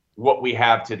in what we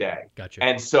have today. Gotcha.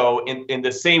 And so in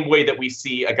the same way that we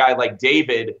see a guy like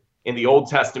David in the Old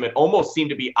Testament almost seem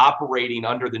to be operating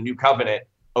under the new covenant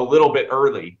a little bit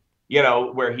early,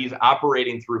 where he's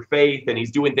operating through faith and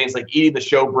he's doing things like eating the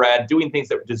showbread, doing things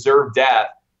that deserve death,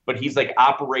 but he's like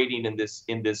operating in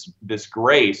this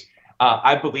grace.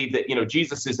 I believe that,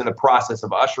 Jesus is in the process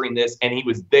of ushering this, and he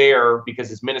was there because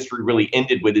his ministry really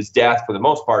ended with his death for the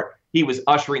most part. He was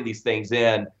ushering these things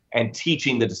in and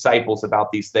teaching the disciples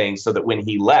about these things so that when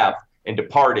he left and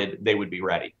departed, they would be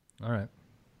ready. All right.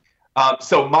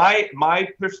 So my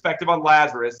perspective on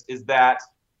Lazarus is that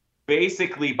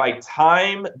basically by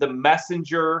time the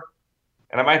messenger,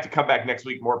 and I might have to come back next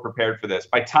week more prepared for this,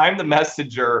 by time the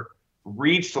messenger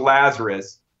reached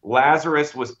Lazarus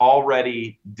was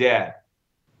already dead.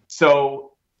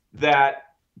 So that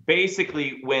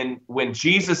basically when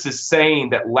Jesus is saying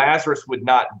that Lazarus would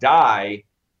not die,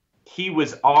 he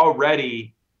was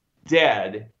already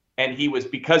dead. And he was,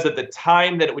 because of the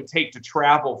time that it would take to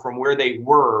travel from where they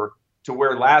were to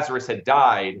where Lazarus had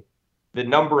died, the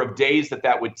number of days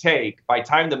that would take, by the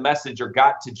time the messenger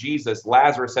got to Jesus,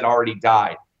 Lazarus had already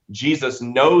died. Jesus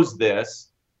knows this,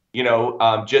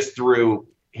 just through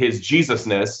his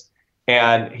Jesusness,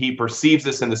 and he perceives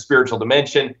this in the spiritual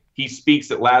dimension. He speaks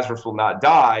that Lazarus will not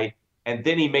die, and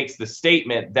then he makes the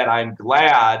statement that I'm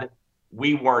glad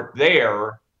we weren't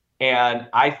there. And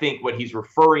I think what he's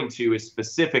referring to is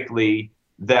specifically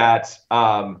that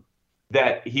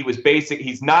that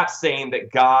he's not saying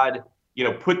that God,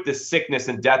 put this sickness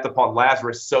and death upon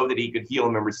Lazarus so that he could heal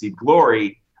him and receive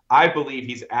glory. I believe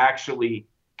he's actually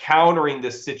countering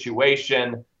this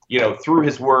situation, through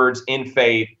his words in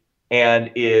faith,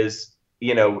 and is,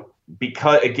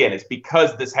 it's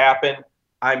because this happened,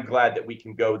 I'm glad that we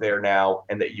can go there now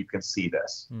and that you can see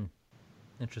this.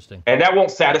 Interesting. And that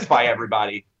won't satisfy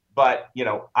everybody, but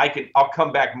I'll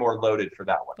come back more loaded for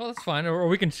that one. Well, that's fine. Or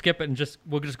we can skip it and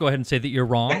we'll just go ahead and say that you're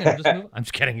wrong and just move. I'm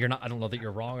just kidding. You're not. I don't know that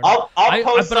you're wrong. Or not. I'll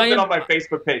post something on my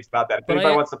Facebook page about that. If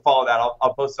anybody wants to follow that,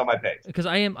 I'll post it on my page. Because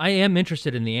I am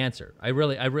interested in the answer. I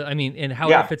mean, in how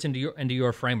it fits into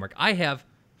your framework. I have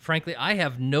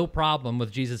no problem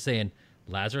with Jesus saying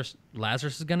Lazarus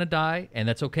is going to die, and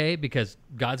that's okay because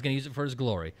God's going to use it for his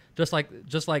glory. Just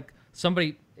like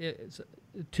somebody,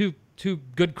 two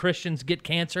good Christians get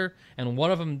cancer, and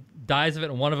one of them dies of it,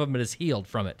 and one of them is healed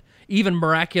from it, even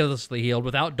miraculously healed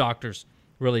without doctors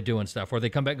really doing stuff, where they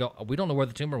come back and go, we don't know where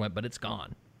the tumor went, but it's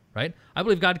gone, right? I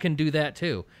believe God can do that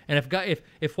too. And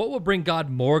if what will bring God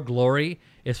more glory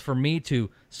is for me to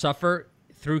suffer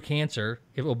through cancer,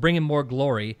 it will bring him more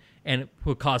glory, and it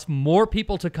will cause more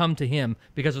people to come to him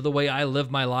because of the way I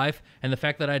live my life and the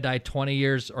fact that I died 20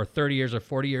 years or 30 years or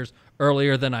 40 years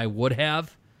earlier than I would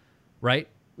have, right?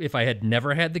 If I had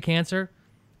never had the cancer,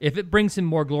 if it brings him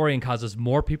more glory and causes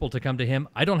more people to come to him,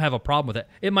 I don't have a problem with it.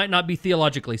 It might not be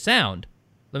theologically sound.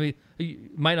 It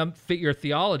might not fit your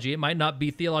theology. It might not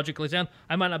be theologically sound.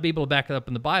 I might not be able to back it up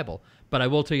in the Bible, but I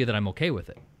will tell you that I'm okay with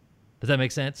it. Does that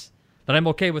make sense? That I'm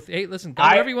okay with, hey, listen, God,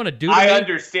 whatever you want to do to me. I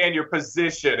understand your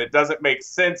position. It doesn't make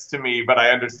sense to me, but I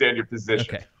understand your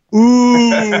position. Okay.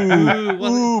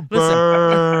 Ooh,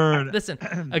 burn. Listen,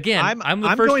 again, I'm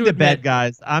I'm first going to bed,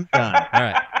 guys. I'm done. All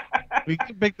right. We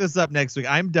can pick this up next week.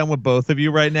 I'm done with both of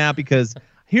you right now because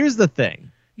here's the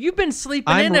thing. You've been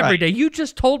sleeping in every day. You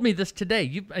just told me this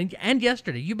today. And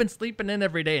yesterday. You've been sleeping in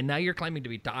every day, and now you're claiming to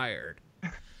be tired.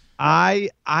 I've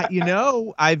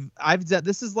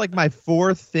this is like my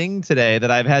fourth thing today that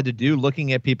I've had to do,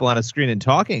 looking at people on a screen and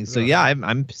talking. So yeah,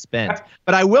 I'm spent.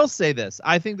 But I will say this: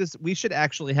 I think we should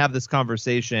actually have this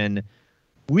conversation.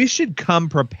 We should come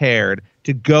prepared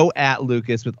to go at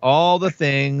Lucas with all the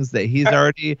things that he's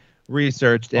already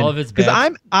researched. All of his because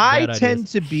I tend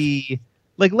ideas. to be.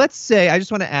 Like, let's say, I just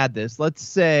want to add this. Let's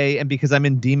say, and because I'm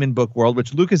in Demon Book World,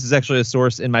 which Lucas is actually a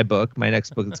source in my book, my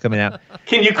next book that's coming out.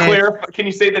 Can you clarify? Can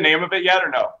you say the name of it yet or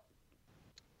no?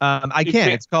 I can.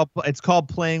 It's called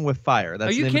Playing with Fire. That's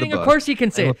Are you the name kidding? Of, the of book. course he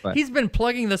can say it. He's been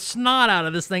plugging the snot out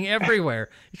of this thing everywhere.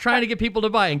 He's trying to get people to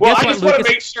buy. And Well, guess I what, just want to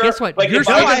Lucas? make sure. Guess what? Like, You're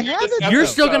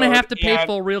still going to have to pay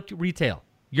full retail.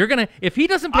 You're gonna if he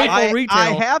doesn't pay full retail.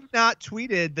 I have not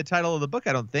tweeted the title of the book.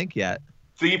 I don't think yet.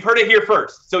 So you've heard it here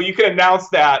first. So you can announce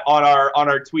that on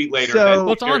our tweet later. So,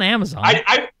 well, it's on Amazon.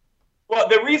 Well,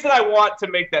 the reason I want to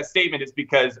make that statement is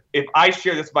because if I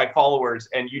share this with my followers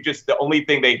and the only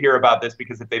thing they hear about this,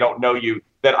 because if they don't know you,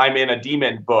 that I'm in a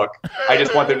demon book, I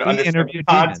just want them to understand the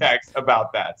context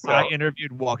about that. So. I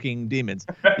interviewed walking demons.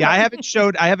 Yeah, I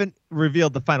haven't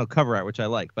revealed the final cover art, which I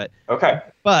like, but okay.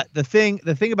 But the thing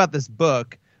about this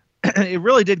book, it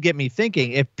really did get me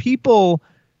thinking. If people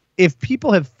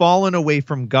have fallen away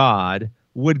from God,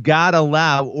 would God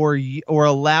allow or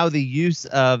allow the use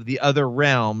of the other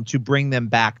realm to bring them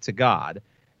back to God?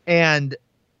 And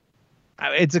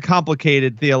it's a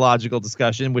complicated theological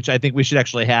discussion, which I think we should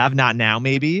actually have. Not now,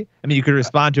 maybe. I mean, you could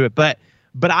respond to it, but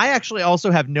I actually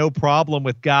also have no problem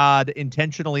with God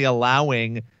intentionally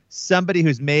allowing somebody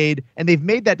who's made, and they've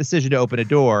made that decision to open a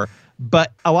door,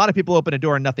 but a lot of people open a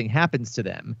door and nothing happens to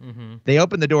them. Mm-hmm. They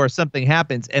open the door, something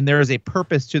happens, and there is a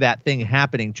purpose to that thing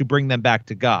happening to bring them back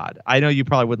to God. I know you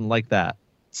probably wouldn't like that.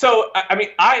 So, I mean,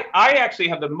 I actually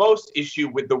have the most issue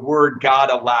with the word God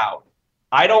allowed.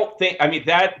 I don't think, I mean,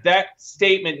 that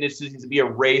statement needs to be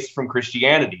erased from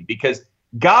Christianity, because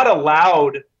God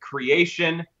allowed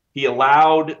creation. He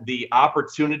allowed the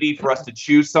opportunity for us to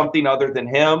choose something other than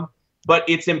him, but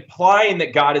it's implying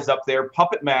that God is up there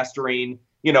puppet mastering,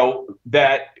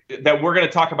 that we're going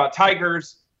to talk about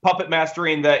tigers, puppet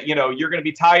mastering, that, you're going to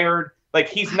be tired. Like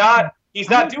he's not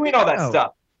doing all that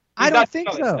stuff. I don't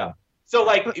think so. So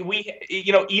like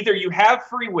either you have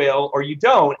free will or you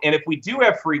don't. And if we do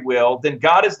have free will, then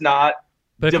God is not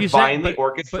divinely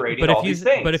orchestrating all these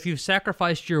things. But if you've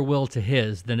sacrificed your will to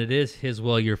his, then it is his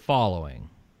will you're following.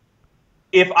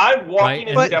 If I'm walking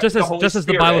in step with the Holy just as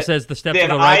the Bible says, the steps of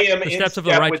the I am in step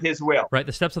with his will. Right,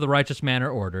 the steps of the righteous man are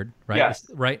ordered. Right, yes.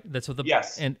 Right. That's what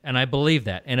yes. And I believe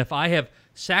that. And if I have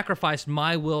sacrificed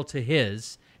my will to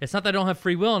his, it's not that I don't have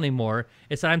free will anymore.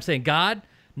 It's that I'm saying, God,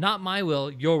 not my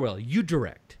will, your will. You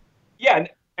direct. Yeah,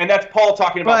 and that's Paul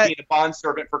talking about being a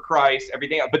bondservant for Christ,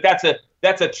 everything else. But that's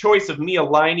a choice of me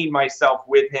aligning myself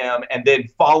with him and then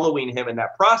following him in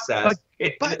that process.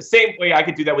 The same way I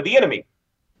could do that with the enemy.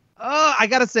 I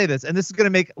got to say this, and this is going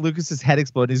to make Lucas's head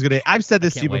explode. I've said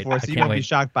this to you before, so you might be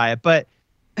shocked by it. But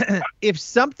if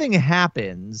something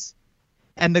happens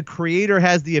and the creator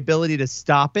has the ability to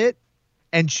stop it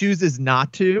and chooses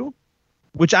not to,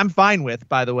 which I'm fine with,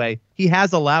 by the way, he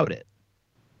has allowed it.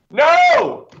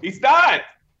 No, he's not.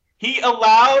 He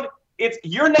allowed it.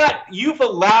 You've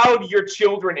allowed your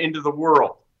children into the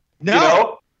world.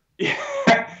 No.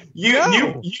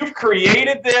 You've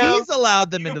created them. He's allowed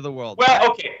them into the world.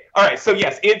 Well, okay. All right. So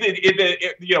yes,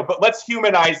 but let's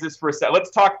humanize this for a second. Let's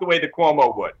talk the way the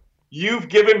Cuomo would. You've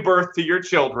given birth to your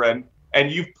children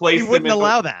and you've placed them in. You wouldn't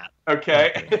allow that.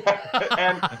 Okay.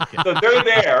 And so they're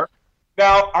there.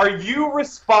 Now, are you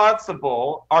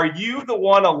responsible? Are you the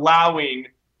one allowing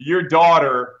your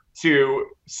daughter to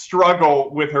struggle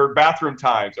with her bathroom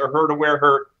times or her to wear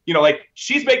her,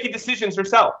 she's making decisions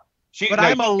herself.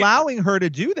 I'm allowing her to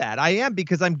do that. I am,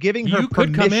 because I'm giving her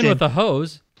permission. You could come in with a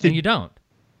hose and you don't.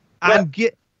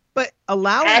 But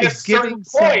allowing is giving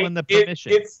someone the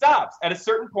permission. It stops. At a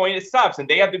certain point, it stops. And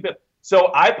they have to.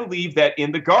 So I believe that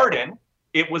in the garden,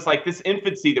 it was like this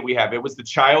infancy that we have. It was the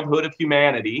childhood of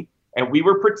humanity. And we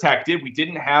were protected. We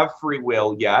didn't have free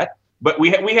will yet. But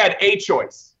we had a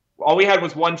choice. All we had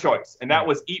was one choice. And that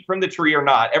was eat from the tree or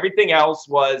not. Everything else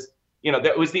was...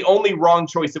 that was the only wrong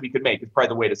choice that we could make, is probably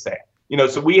the way to say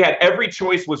it. So we had every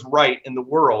choice was right in the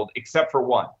world except for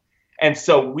one. And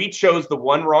so we chose the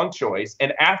one wrong choice.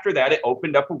 And after that, it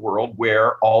opened up a world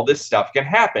where all this stuff can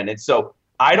happen. And so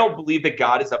I don't believe that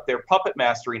God is up there puppet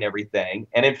mastering everything.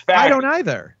 And in fact, I don't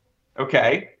either.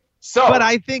 Okay. So, but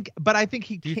I think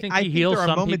he. Do you think I he think heals there are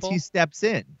some moments people? He steps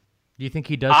in. Do you think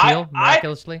he does heal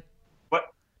miraculously?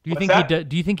 Do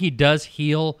you think he does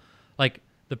heal, like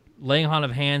the laying on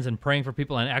of hands and praying for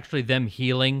people and actually them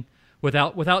healing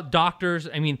without doctors?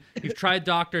 I mean, you've tried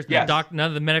doctors, yes. None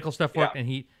of the medical stuff worked, and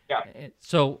he. Yeah.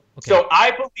 So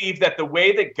I believe that the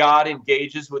way that God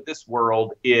engages with this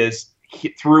world is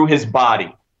through his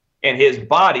body. And his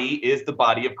body is the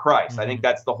body of Christ. I think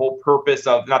that's the whole purpose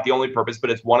of, not the only purpose, but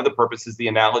it's one of the purposes, the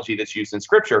analogy that's used in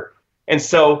Scripture. And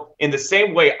so in the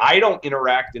same way, I don't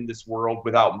interact in this world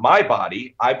without my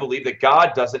body. I believe that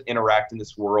God doesn't interact in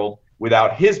this world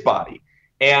without his body.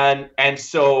 And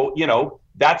so,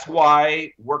 that's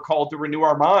why we're called to renew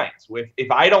our minds.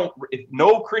 If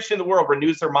no Christian in the world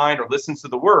renews their mind or listens to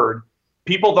the word,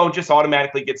 people don't just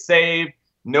automatically get saved.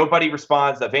 Nobody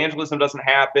responds. Evangelism doesn't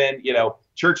happen.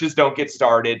 Churches don't get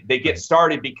started. They get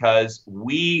started because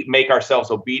we make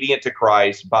ourselves obedient to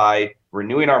Christ by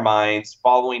renewing our minds,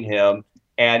 following him.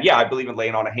 And I believe in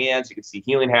laying on of hands. You can see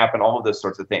healing happen, all of those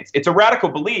sorts of things. It's a radical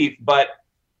belief, but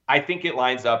I think it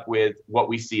lines up with what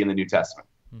we see in the New Testament.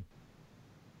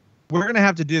 We're gonna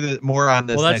have to do more on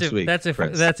this next week. That's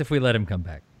if we let him come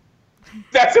back.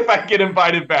 That's if I get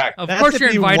invited back. Of That's course, if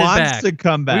you're he invited wants back. to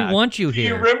come back. We want you Do you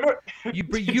here. remember? You do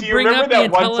bring you remember up the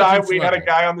that one time intelligence we had a level.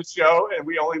 guy on the show and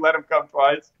we only let him come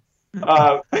twice?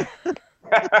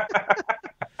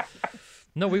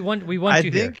 No, we want you I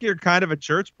here. think you're kind of a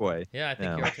church boy. Yeah, I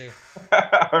think No. you are too.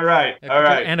 All right.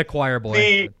 And a choir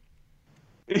boy.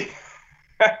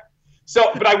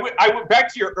 So, but I went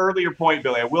back to your earlier point,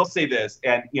 Billy. I will say this,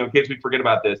 and in case we forget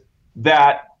about this,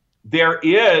 that there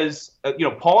is,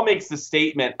 Paul makes the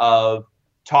statement of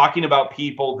talking about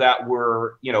people that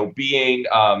were, being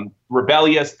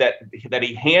rebellious, that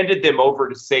he handed them over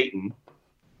to Satan.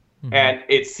 Mm-hmm. And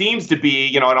it seems to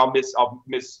be, and I'll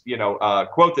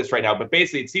quote this right now, but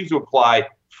basically it seems to apply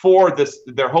for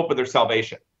their hope of their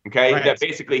salvation. Okay, right. That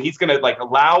basically he's going to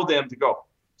allow them to go.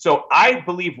 So I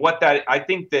believe I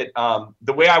think that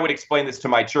the way I would explain this to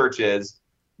my church is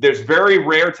there's very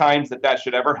rare times that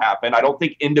should ever happen. I don't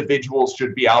think individuals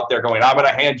should be out there going, I'm going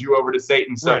to hand you over to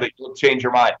Satan so that you'll change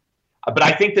your mind. But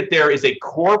I think that there is a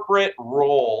corporate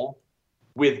role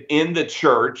within the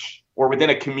church or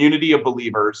within a community of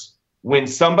believers when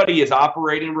somebody is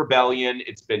operating rebellion.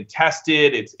 It's been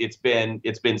tested. It's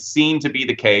been seen to be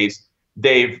the case.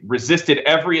 They've resisted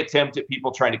every attempt at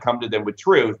people trying to come to them with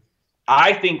truth.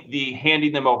 I think the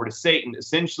handing them over to Satan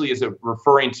essentially is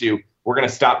referring to, we're going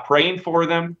to stop praying for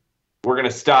them. We're going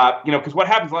to stop, because what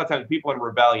happens a lot of times, people in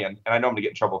rebellion, and I know I'm going to get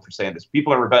in trouble for saying this,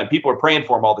 people in rebellion, people are praying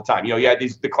for them all the time. You had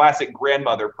the classic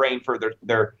grandmother praying for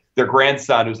their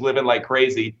grandson who's living like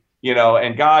crazy,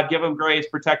 and God, give him grace,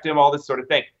 protect him, all this sort of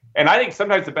thing. And I think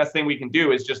sometimes the best thing we can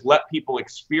do is just let people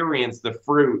experience the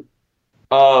fruit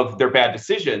of their bad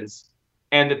decisions,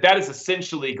 and that is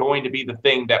essentially going to be the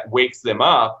thing that wakes them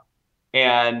up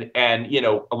and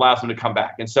allows them to come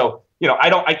back. And so,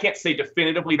 I can't say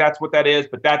definitively that's what that is,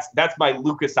 but that's my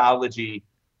Lucasology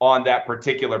on that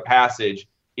particular passage.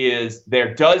 Is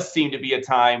there does seem to be a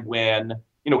time when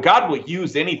God will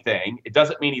use anything. It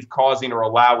doesn't mean he's causing or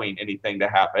allowing anything to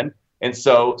happen. And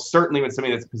so certainly when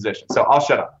somebody that's in position. So I'll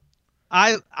shut up.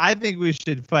 I think we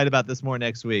should fight about this more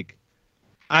next week.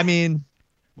 I mean,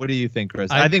 what do you think,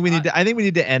 Chris? I think we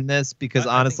need to end this because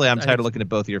honestly, I'm tired of looking at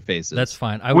both of your faces. That's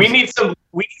fine. We need some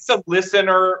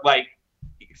listener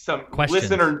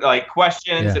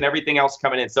questions and everything else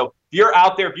coming in. So if you're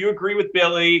out there, if you agree with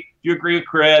Billy, if you agree with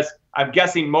Chris, I'm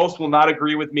guessing most will not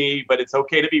agree with me, but it's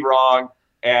okay to be wrong.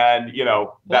 And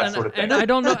sort of thing. And I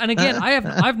don't know. And again,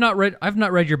 I've not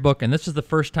read your book, and this is the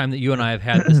first time that you and I have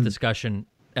had this discussion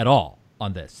at all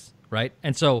on this, right?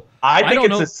 And so I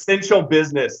think it's essential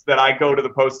business that I go to the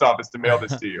post office to mail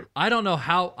this to you. I don't know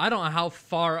how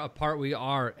far apart we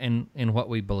are in what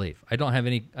we believe. I don't have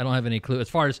any clue as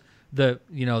far as the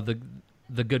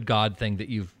good God thing that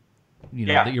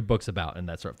that your book's about and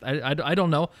that sort of. I don't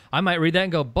know. I might read that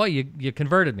and go, boy, you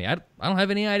converted me. I don't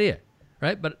have any idea,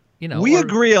 right? But we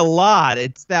agree a lot.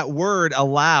 It's that word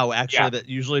 "allow" actually that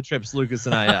usually trips Lucas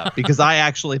and I up because I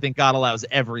actually think God allows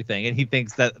everything, and he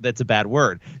thinks that's a bad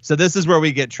word. So this is where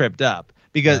we get tripped up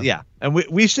because and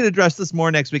we should address this more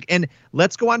next week. And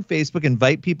let's go on Facebook,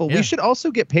 invite people. Yeah. We should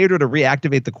also get Pedro to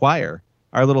reactivate the choir,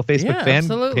 our little Facebook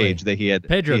fan page that he had.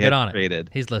 Pedro, get on it.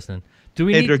 He's listening.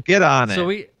 Pedro, get on it. So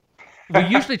we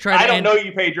usually try. I don't know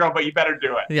you, Pedro, but you better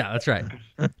do it. Yeah, that's right.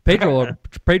 Pedro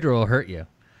will hurt you.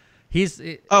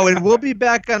 And we'll be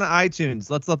back on iTunes.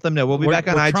 Let's let them know. We'll be back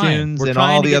on iTunes and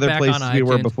all the other places we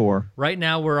were before. Right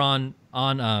now we're on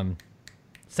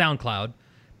SoundCloud,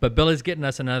 but Billy's getting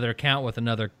us another account with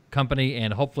another company,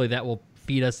 and hopefully that will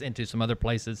feed us into some other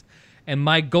places. And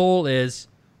my goal is,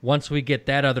 once we get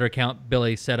that other account,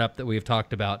 Billy, set up that we've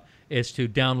talked about, is to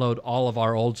download all of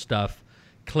our old stuff,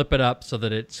 clip it up so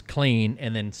that it's clean,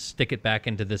 and then stick it back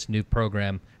into this new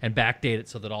program and backdate it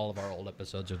so that all of our old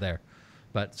episodes are there.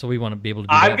 But so we want to be able to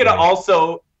do that.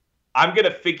 I'm going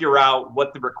to figure out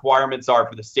what the requirements are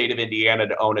for the state of Indiana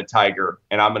to own a tiger,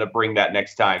 and I'm going to bring that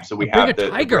next time so we have the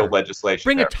real legislation.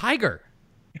 Bring a tiger.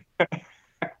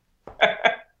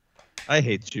 I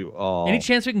hate you all. Any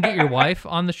chance we can get your wife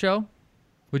on the show?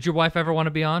 Would your wife ever want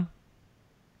to be on?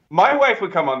 My wife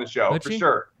would come on the show for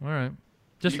sure. All right.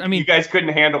 You guys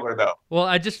couldn't handle her though.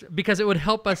 Well, because it would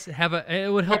help us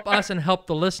and help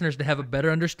the listeners to have a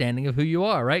better understanding of who you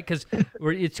are, right? Because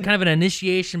it's kind of an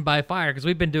initiation by fire because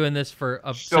we've been doing this for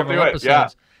several episodes. Yeah.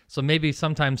 So maybe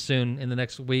sometime soon in the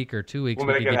next week or 2 weeks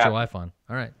we can get your wife on.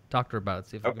 All right, talk to her about it.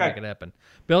 See if we can make it happen.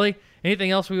 Billy, anything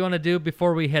else we want to do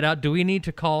before we head out? Do we need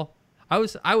to call? I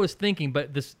was thinking,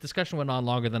 but this discussion went on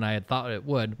longer than I had thought it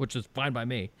would, which is fine by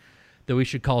me. That we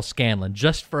should call Scanlon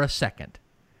just for a second.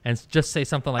 And just say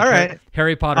something like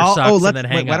Harry Potter sucks and then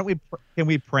hang up. Can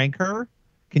we prank her?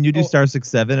 Can you do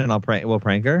 *667 and we'll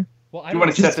prank her? Well, Do you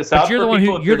want to set this up for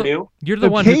people if they're new? You're the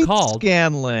one who called.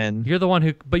 Scanlon. You're the one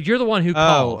who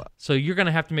called. So you're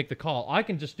gonna have to make the call. I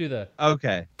can just do the.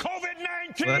 Okay.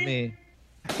 COVID-19. Let me.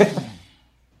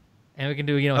 And we can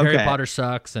do Harry Potter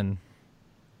sucks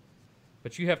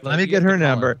But you have to. Let me get her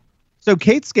number. So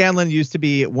Kate Scanlon used to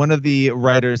be one of the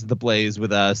writers of The Blaze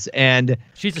with us, and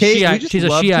she's a Kate, Shiite. She's a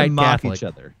Shiite Catholic. Each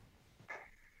other.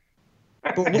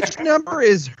 But which number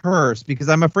is hers? Because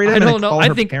I'm afraid I'm going to call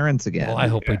her parents again. Well, I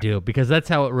hope we do, because that's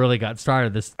how it really got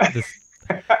started. This.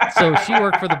 So she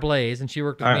worked for The Blaze, and she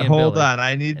worked with me and Billy. Hold on,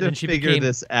 I need to figure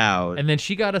this out. And then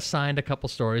she got assigned a couple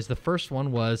stories. The first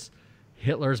one was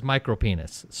Hitler's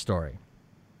micropenis story,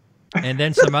 and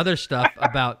then some other stuff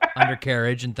about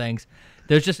undercarriage and things.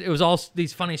 It was all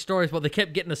these funny stories. Well, they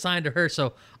kept getting assigned to her,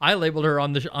 so I labeled her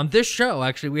on this show.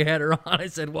 Actually, we had her on. I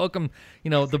said, "Welcome,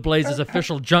 The Blaze's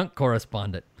official junk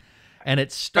correspondent," and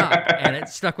it stuck, and it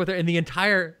stuck with her. And the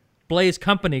entire Blaze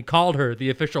company called her the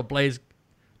official Blaze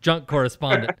junk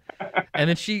correspondent. And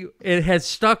then it has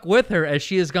stuck with her as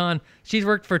she has gone. She's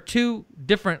worked for 2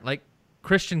 different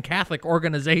Christian Catholic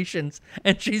organizations,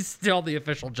 and she's still the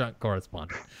official junk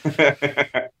correspondent.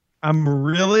 I'm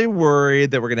really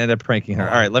worried that we're going to end up pranking her.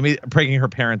 All right, pranking her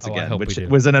parents again, which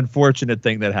was an unfortunate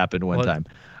thing that happened one time.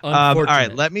 All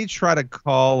right, let me try to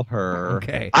call her.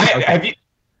 Okay. Have you?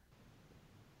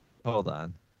 Hold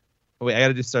on. Oh, wait, I got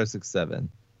to do *67.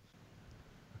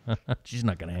 She's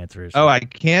not going to answer it. Oh, I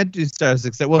can't do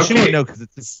 *67. Well, she won't know because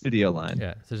it's a studio line.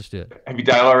 Yeah, so just do it. Have you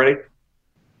dialed already?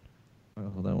 Oh,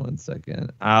 hold on one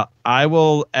second. I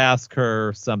will ask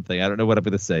her something. I don't know what I'm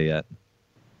going to say yet.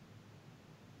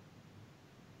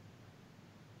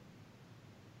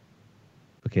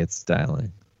 Okay, it's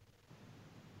dialing.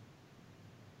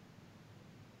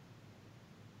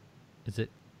 Is it?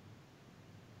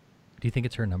 Do you think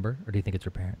it's her number, or do you think it's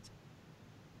her parents?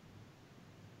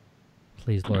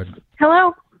 Please, Lord.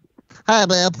 Hello. Hi,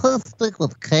 may I please speak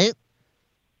with Kate?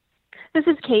 This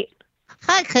is Kate.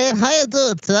 Hi, Kate. How you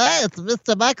doing today? It's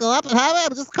Mr. Michael Oppenheimer.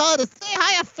 I'm just calling to see how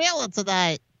you're feeling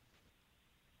tonight.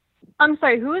 I'm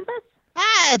sorry, who is this?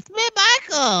 Hi, it's me,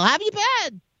 Michael. How have you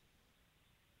been?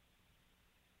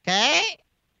 Okay.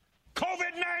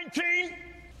 COVID-19.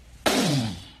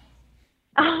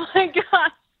 Oh my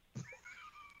gosh.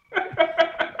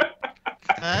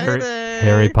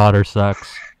 Harry Potter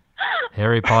sucks.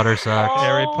 Harry Potter sucks. Oh.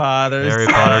 Harry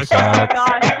Potter sucks. Oh my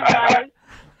gosh, you guys.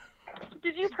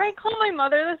 Did you prank call my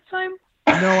mother this time?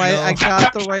 No, I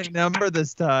got the right number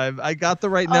this time. I got the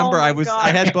right number. my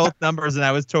I had both numbers and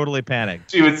I was totally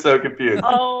panicked. She was so confused.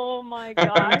 Oh my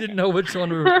god. We didn't know which one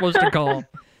we were supposed to call.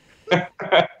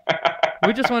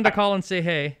 We just wanted to call and say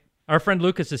hey. Our friend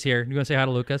Lucas is here. You want to say hi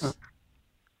to Lucas?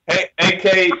 Hey,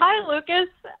 Kate. Hi, Lucas.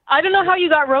 I don't know how you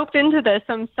got roped into this.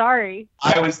 I'm sorry.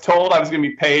 I was told I was going to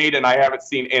be paid, and I haven't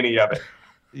seen any of it.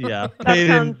 Yeah.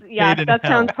 That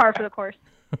sounds par for the course.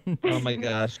 Oh my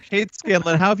gosh. Kate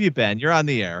Scanlon, how have you been? You're on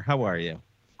the air. How are you?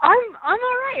 I'm all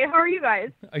right. How are you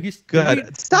guys? Are you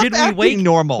good? Stop acting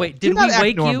normal. Wait, did we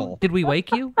wake you? Did we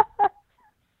wake you?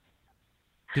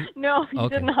 No, you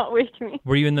did not wake me.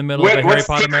 Were you in the middle of a Harry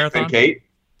Potter marathon? Kate?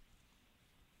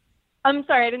 I'm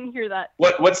sorry, I didn't hear that.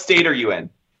 What state are you in?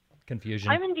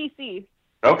 Confusion. I'm in D.C.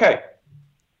 Okay.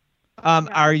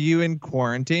 Are you in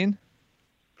quarantine?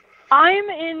 I'm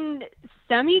in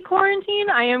semi-quarantine.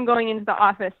 I am going into the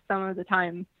office some of the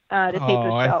time to tape the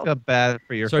show. I feel bad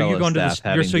for your fellow you're going staff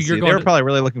to the, They're probably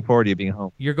really looking forward to you being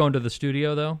home. You're going to the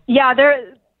studio, though? Yeah,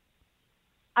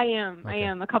 I am. Okay. I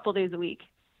am a couple days a week.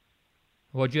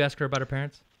 What'd you ask her about her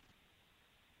parents?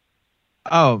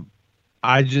 Oh,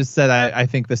 I just said I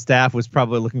think the staff was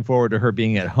probably looking forward to her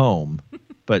being at home,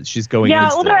 but she's going. Yeah,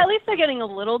 instead. well, at least they're getting a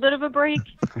little bit of a break.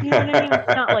 You know what I mean?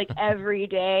 It's not like every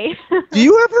day. Do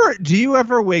you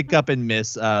ever wake up and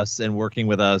miss us and working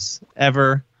with us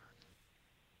ever?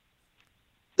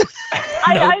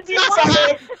 I do look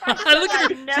at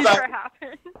her. Never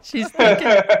happened.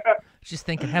 She's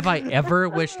thinking, have I ever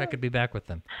wished I could be back with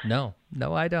them? No,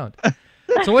 I don't.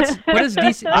 So what is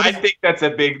DC? I think that's a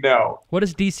big no. What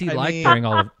is DC like during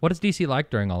all of? What is DC like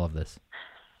during all of this?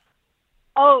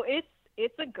 Oh,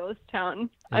 it's a ghost town.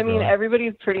 I mean,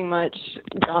 everybody's pretty much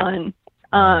gone.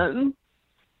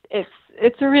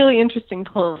 It's a really interesting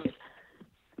place.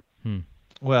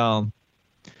 Well,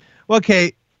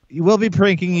 Kate, we'll be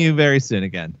pranking you very soon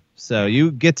again. So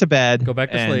you get to bed. Go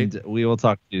back to sleep. And we will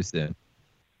talk to you soon.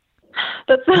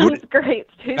 That sounds great.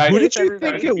 Who did you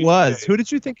think it was? Who did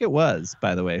you think it was,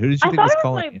 by the way? Who did you think was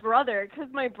calling you? I thought it was my brother,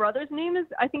 because my brother's name is,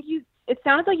 it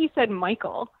sounded like you said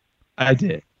Michael. I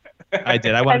did.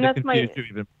 I wanted to confuse you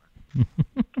even more.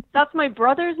 That's my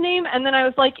brother's name. And then I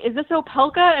was like, is this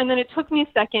Opelka? And then it took me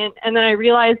a second. And then I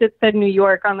realized it said New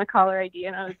York on the caller ID.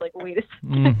 And I was like, wait a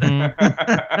second.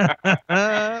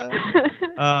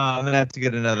 I'm going to have to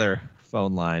get another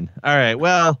phone line. All right.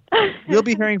 Well, you'll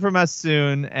be hearing from us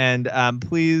soon. And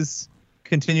please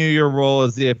continue your role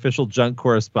as the official junk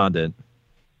correspondent.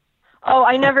 Oh,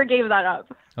 I never gave that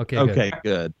up. Okay,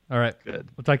 good. All right. Good.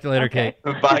 We'll talk to you later, Okay.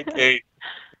 Kate. Bye, Kate.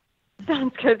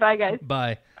 Sounds good. Bye, guys.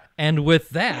 Bye. And with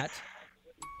that,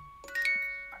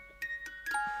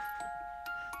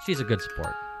 she's a good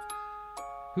sport.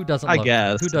 Who doesn't I love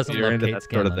guess. Who doesn't you're love into Kate that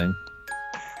Scanlon? sort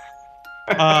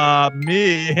of thing?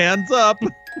 Me. Hands up.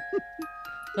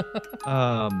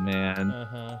 Oh, man.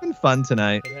 It's been fun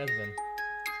tonight. It has been.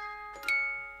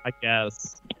 I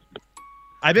guess.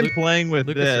 I've been playing with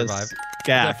Lucas this survived.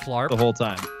 gap Is that Flarp? the whole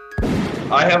time.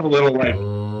 I have a little like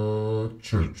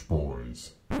Church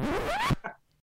boys.